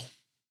to go.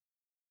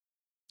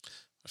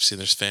 I've seen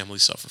their family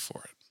suffer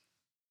for it.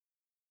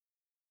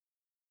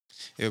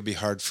 It would be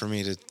hard for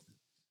me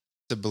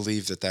to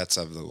believe that that's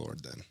of the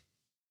Lord then,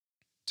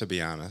 to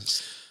be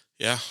honest.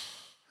 Yeah.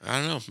 I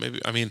don't know.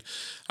 Maybe, I mean,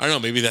 I don't know.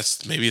 Maybe that's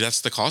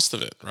the cost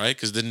of it, right?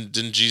 Because didn't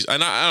Jesus?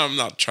 And I'm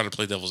not trying to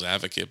play devil's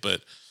advocate,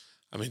 but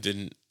I mean,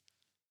 didn't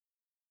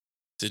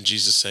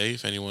Jesus say,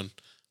 if anyone,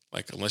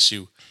 like, unless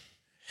you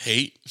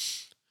hate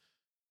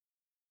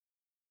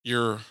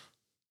your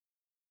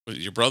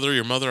brother,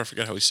 your mother, I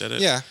forget how he said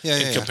it. Yeah.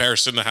 In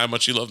comparison to how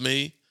much you love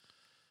me,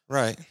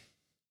 Right.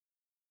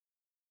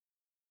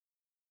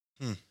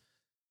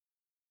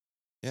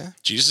 Yeah.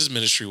 Jesus'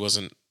 ministry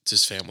wasn't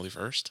his family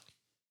first.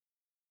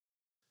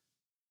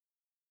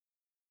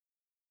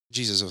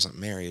 Jesus wasn't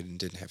married and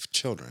didn't have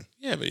children.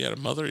 Yeah, but he had a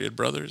mother, he had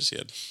brothers, he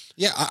had.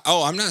 Yeah.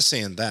 I'm not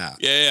saying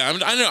that. Yeah.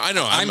 I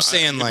know. I'm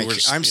saying maybe we're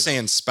just,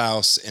 saying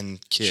spouse and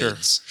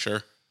kids.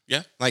 Sure.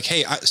 Yeah. Like,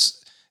 hey,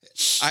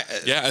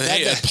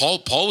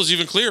 Paul was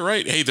even clear,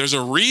 right? Hey, there's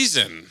a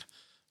reason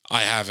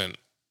I haven't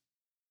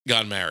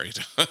gotten married.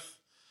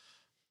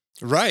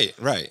 Right.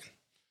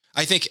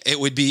 I think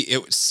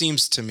it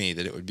seems to me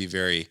that it would be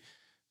very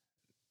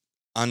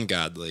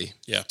ungodly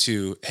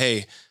to,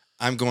 hey,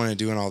 I'm going to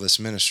doing all this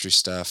ministry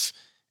stuff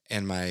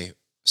and my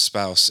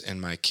spouse and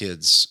my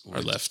kids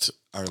are left.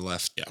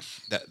 Yeah.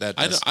 That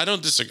I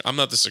don't disagree. I'm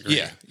not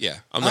disagreeing. Yeah.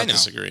 I'm not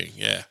disagreeing.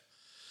 Yeah.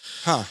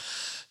 Huh.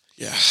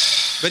 Yeah.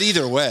 But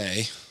either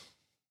way,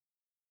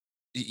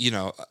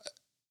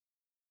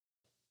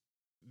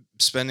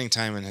 spending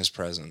time in his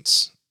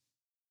presence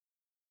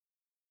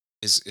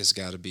is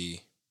got to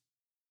be.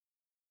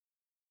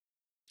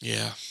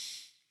 Yeah.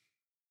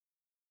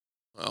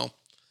 Well,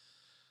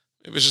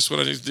 maybe it's just what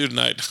I need to do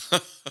tonight.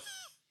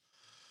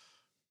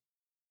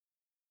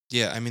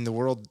 Yeah, I mean, the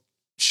world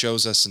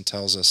shows us and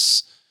tells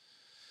us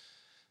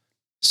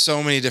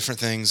so many different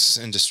things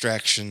and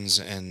distractions,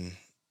 and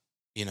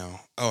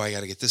I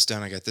got to get this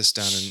done. I got this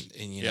done,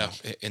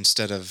 and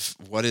instead of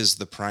what is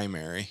the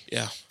primary,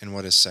 and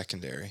what is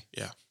secondary,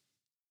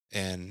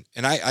 and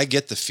I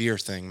get the fear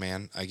thing,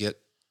 man. I get,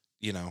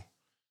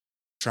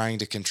 trying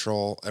to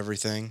control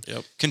everything.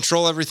 Yep.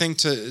 Control everything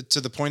to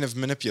the point of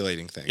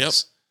manipulating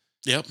things.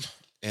 Yep.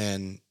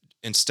 And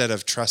instead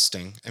of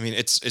trusting, I mean,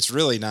 it's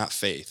really not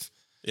faith.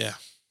 Yeah.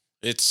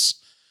 I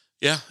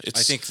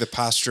think the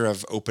posture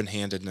of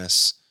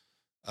open-handedness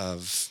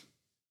of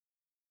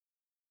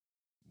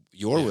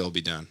your will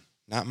be done,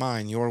 not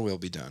mine, your will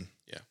be done.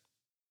 Yeah.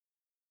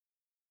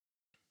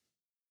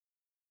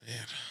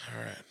 Man,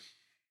 all right.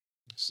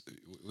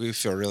 We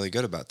feel really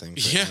good about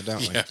things right now,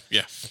 don't we?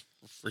 Yeah.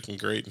 Freaking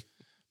great.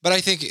 But I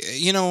think,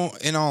 in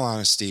all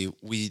honesty,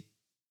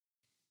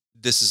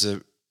 this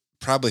is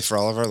probably for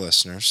all of our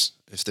listeners,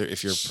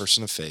 if you're a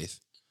person of faith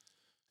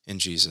in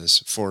Jesus,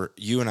 for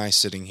you and I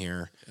sitting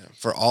here,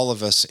 for all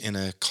of us in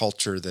a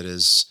culture that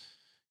is,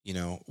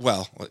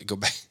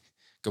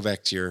 go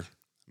back to your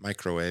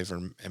microwave or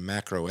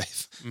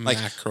macrowave.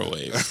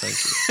 Macrowave. Thank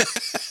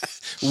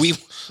you. We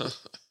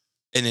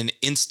in an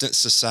instant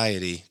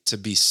society to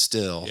be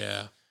still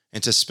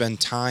and to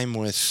spend time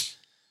with,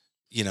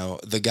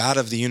 the God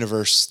of the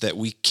universe that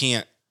we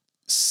can't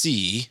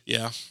see.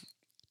 Yeah.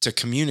 To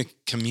commune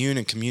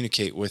and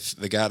communicate with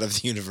the God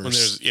of the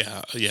universe.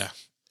 When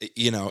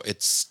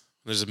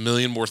there's a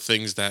million more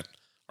things that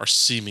are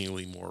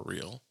seemingly more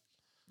real.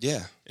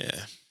 Yeah.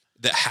 Yeah.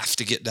 That have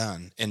to get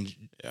done. And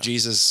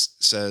Jesus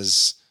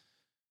says,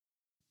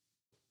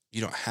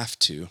 you don't have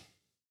to.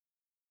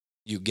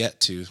 You get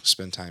to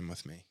spend time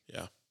with me.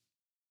 Yeah.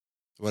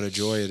 What a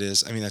joy it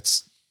is. I mean,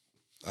 that's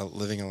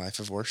living a life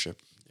of worship.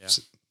 Yeah.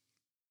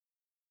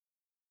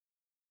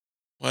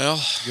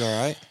 Well. You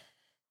all right?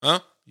 Huh?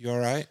 You all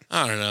right?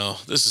 I don't know.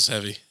 This is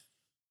heavy.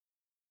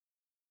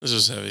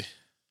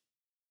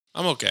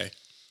 I'm okay.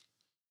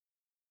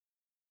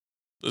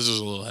 This is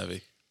a little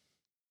heavy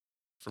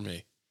for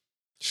me.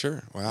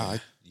 Sure. Wow.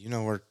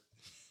 We're.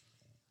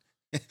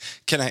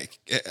 Can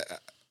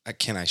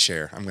I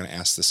share? I'm going to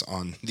ask this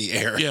on the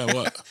air. Yeah.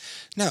 What?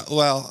 No.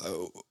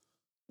 Well,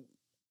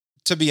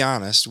 to be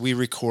honest, we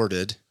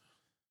recorded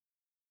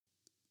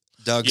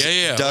Doug's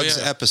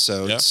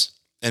episodes,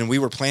 and we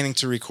were planning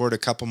to record a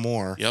couple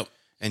more. Yep.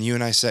 And you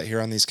and I sat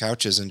here on these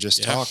couches and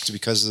just talked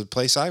because of the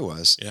place I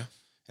was. Yeah.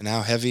 And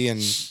how heavy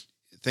and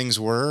things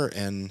were.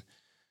 And,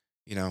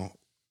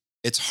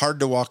 it's hard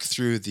to walk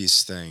through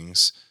these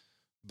things,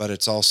 but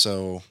it's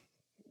also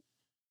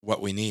what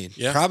we need.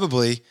 Yeah.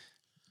 Probably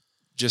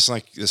just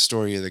like the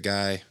story of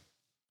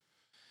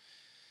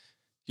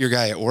your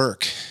guy at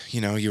work,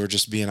 you were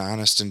just being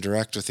honest and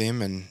direct with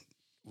him, and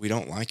we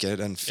don't like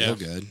it and feel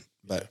good,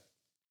 but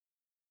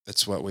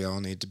it's what we all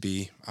need to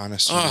be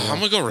honest. I'm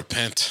going to go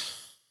repent.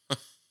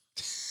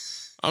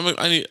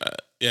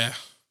 Yeah.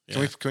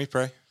 Can we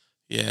pray?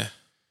 Yeah.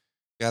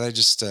 God,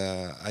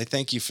 I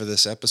thank you for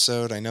this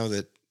episode. I know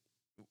that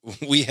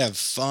we have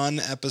fun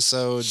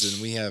episodes and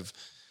we have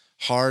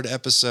hard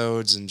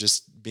episodes, and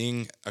just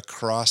being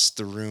across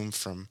the room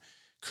from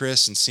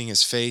Chris and seeing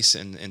his face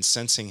and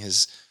sensing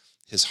his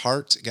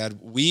heart. God,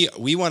 we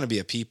want to be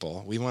a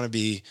people. We want to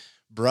be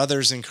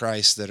brothers in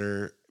Christ that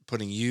are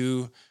putting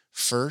you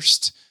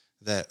first,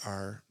 that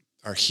are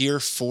here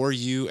for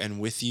you and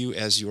with you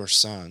as your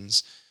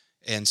sons.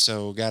 And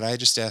so, God, I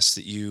just ask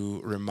that you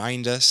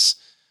remind us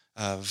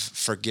of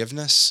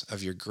forgiveness,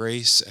 of your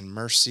grace and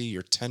mercy,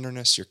 your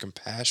tenderness, your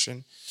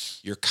compassion,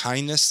 your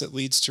kindness that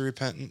leads to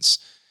repentance.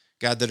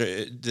 God, that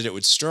it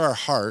would stir our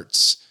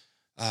hearts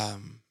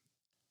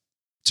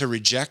to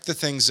reject the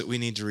things that we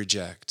need to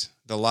reject,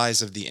 the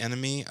lies of the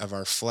enemy, of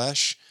our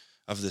flesh,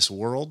 of this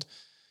world.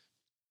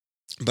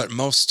 But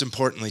most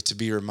importantly, to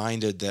be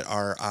reminded that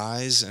our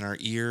eyes and our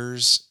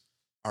ears,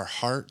 our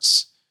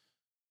hearts,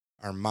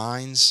 our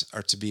minds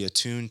are to be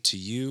attuned to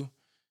you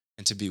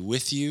and to be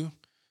with you,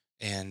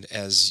 and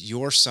as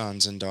your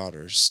sons and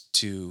daughters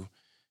to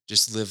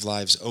just live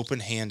lives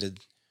open-handed,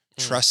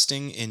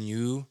 trusting in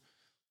you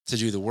to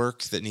do the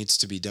work that needs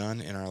to be done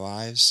in our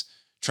lives,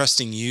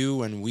 trusting you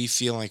when we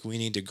feel like we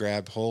need to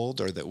grab hold,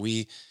 or that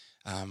we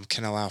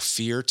can allow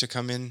fear to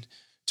come in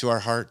to our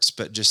hearts,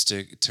 but just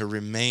to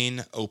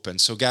remain open.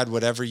 So God,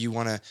 however you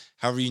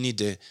need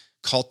to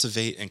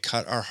cultivate and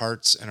cut our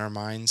hearts and our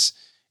minds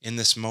in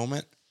this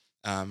moment,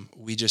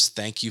 we just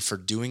thank you for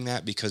doing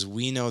that, because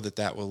we know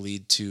that will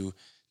lead to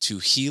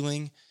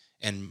healing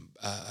and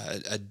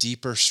a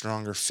deeper,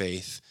 stronger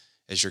faith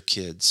as your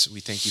kids. We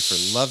thank you for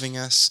loving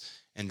us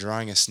and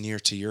drawing us near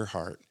to your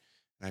heart.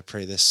 And I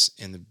pray this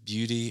in the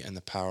beauty and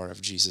the power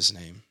of Jesus'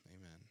 name.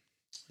 Amen.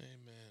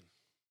 Amen.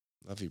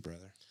 Love you,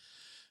 brother.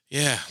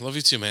 Yeah, love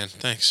you too, man.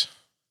 Thanks.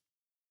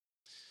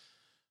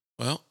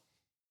 Well,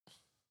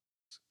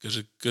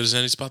 good as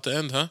any spot to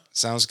end, huh?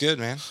 Sounds good,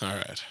 man. All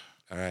right.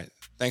 All right.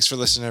 Thanks for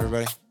listening,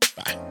 everybody.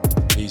 Bye.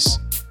 Peace.